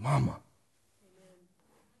and mama.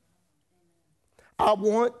 I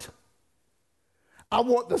want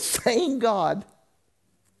the same God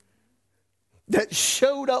that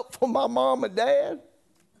showed up for my mom and dad.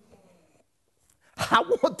 I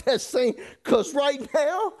want that same, because right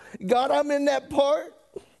now, God, I'm in that part,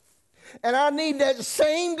 and I need that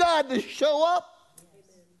same God to show up.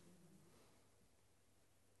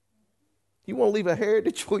 You want to leave a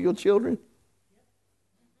heritage for your children?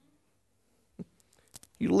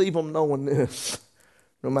 You leave them knowing this.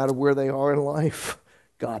 No matter where they are in life,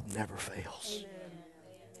 God never fails.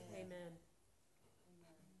 Amen.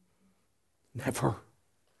 Never.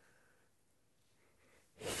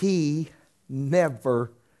 He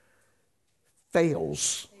never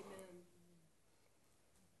fails.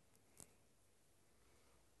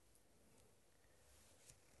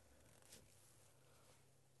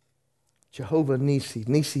 Jehovah Nissi.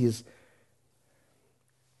 Nissi is,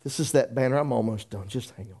 this is that banner. I'm almost done.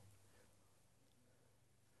 Just hang on.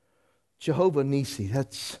 Jehovah Nissi,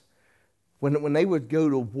 that's, when they would go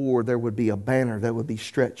to war, there would be a banner that would be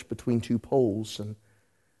stretched between two poles. And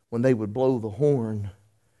when they would blow the horn,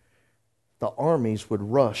 the armies would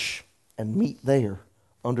rush and meet there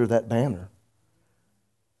under that banner.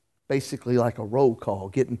 Basically like a roll call,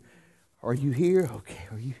 getting, are you here? Okay,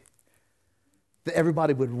 are you?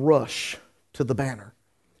 Everybody would rush to the banner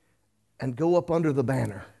and go up under the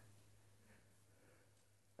banner.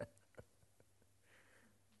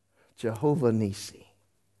 Jehovah Nissi.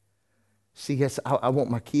 See, yes, I want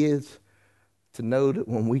my kids to know that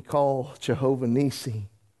when we call Jehovah Nissi,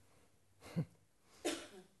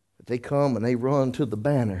 they come and they run to the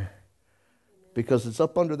banner, because it's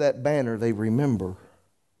up under that banner they remember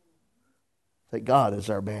that God is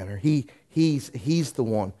our banner. He's the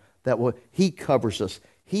one He covers us.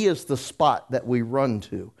 He is the spot that we run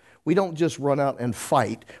to. We don't just run out and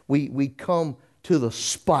fight. We come to the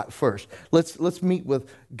spot first. Let's meet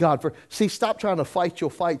with God first. See, stop trying to fight your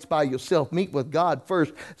fights by yourself. Meet with God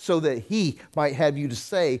first so that He might have you to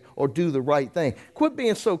say or do the right thing. Quit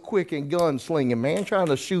being so quick in gunslinging, man, trying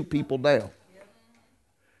to shoot people down.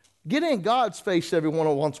 Get in God's face every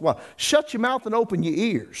once in a while. Shut your mouth and open your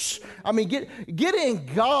ears. I mean, get in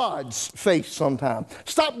God's face sometime.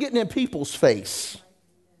 Stop getting in people's face.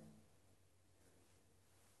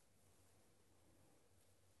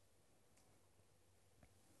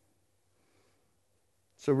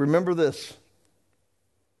 So remember this.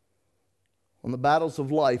 When the battles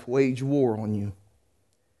of life wage war on you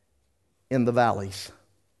in the valleys,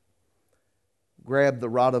 grab the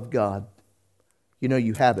rod of God. You know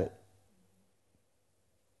you have it.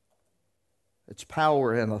 It's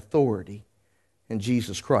power and authority in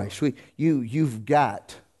Jesus Christ. You've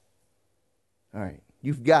got, all right,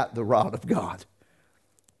 you've got the rod of God.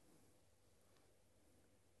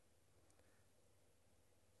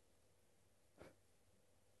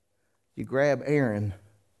 You grab Aaron,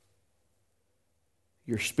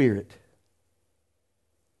 your spirit,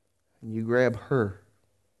 and you grab her,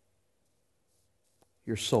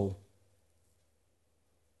 your soul,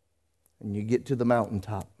 and you get to the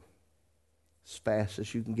mountaintop as fast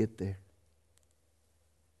as you can get there.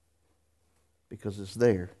 Because it's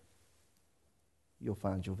there you'll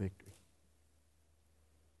find your victory.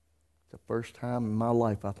 It's the first time in my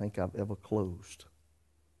life I think I've ever closed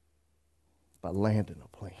by landing a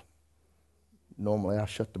plane. Normally I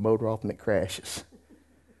shut the motor off and it crashes.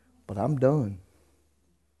 But I'm done.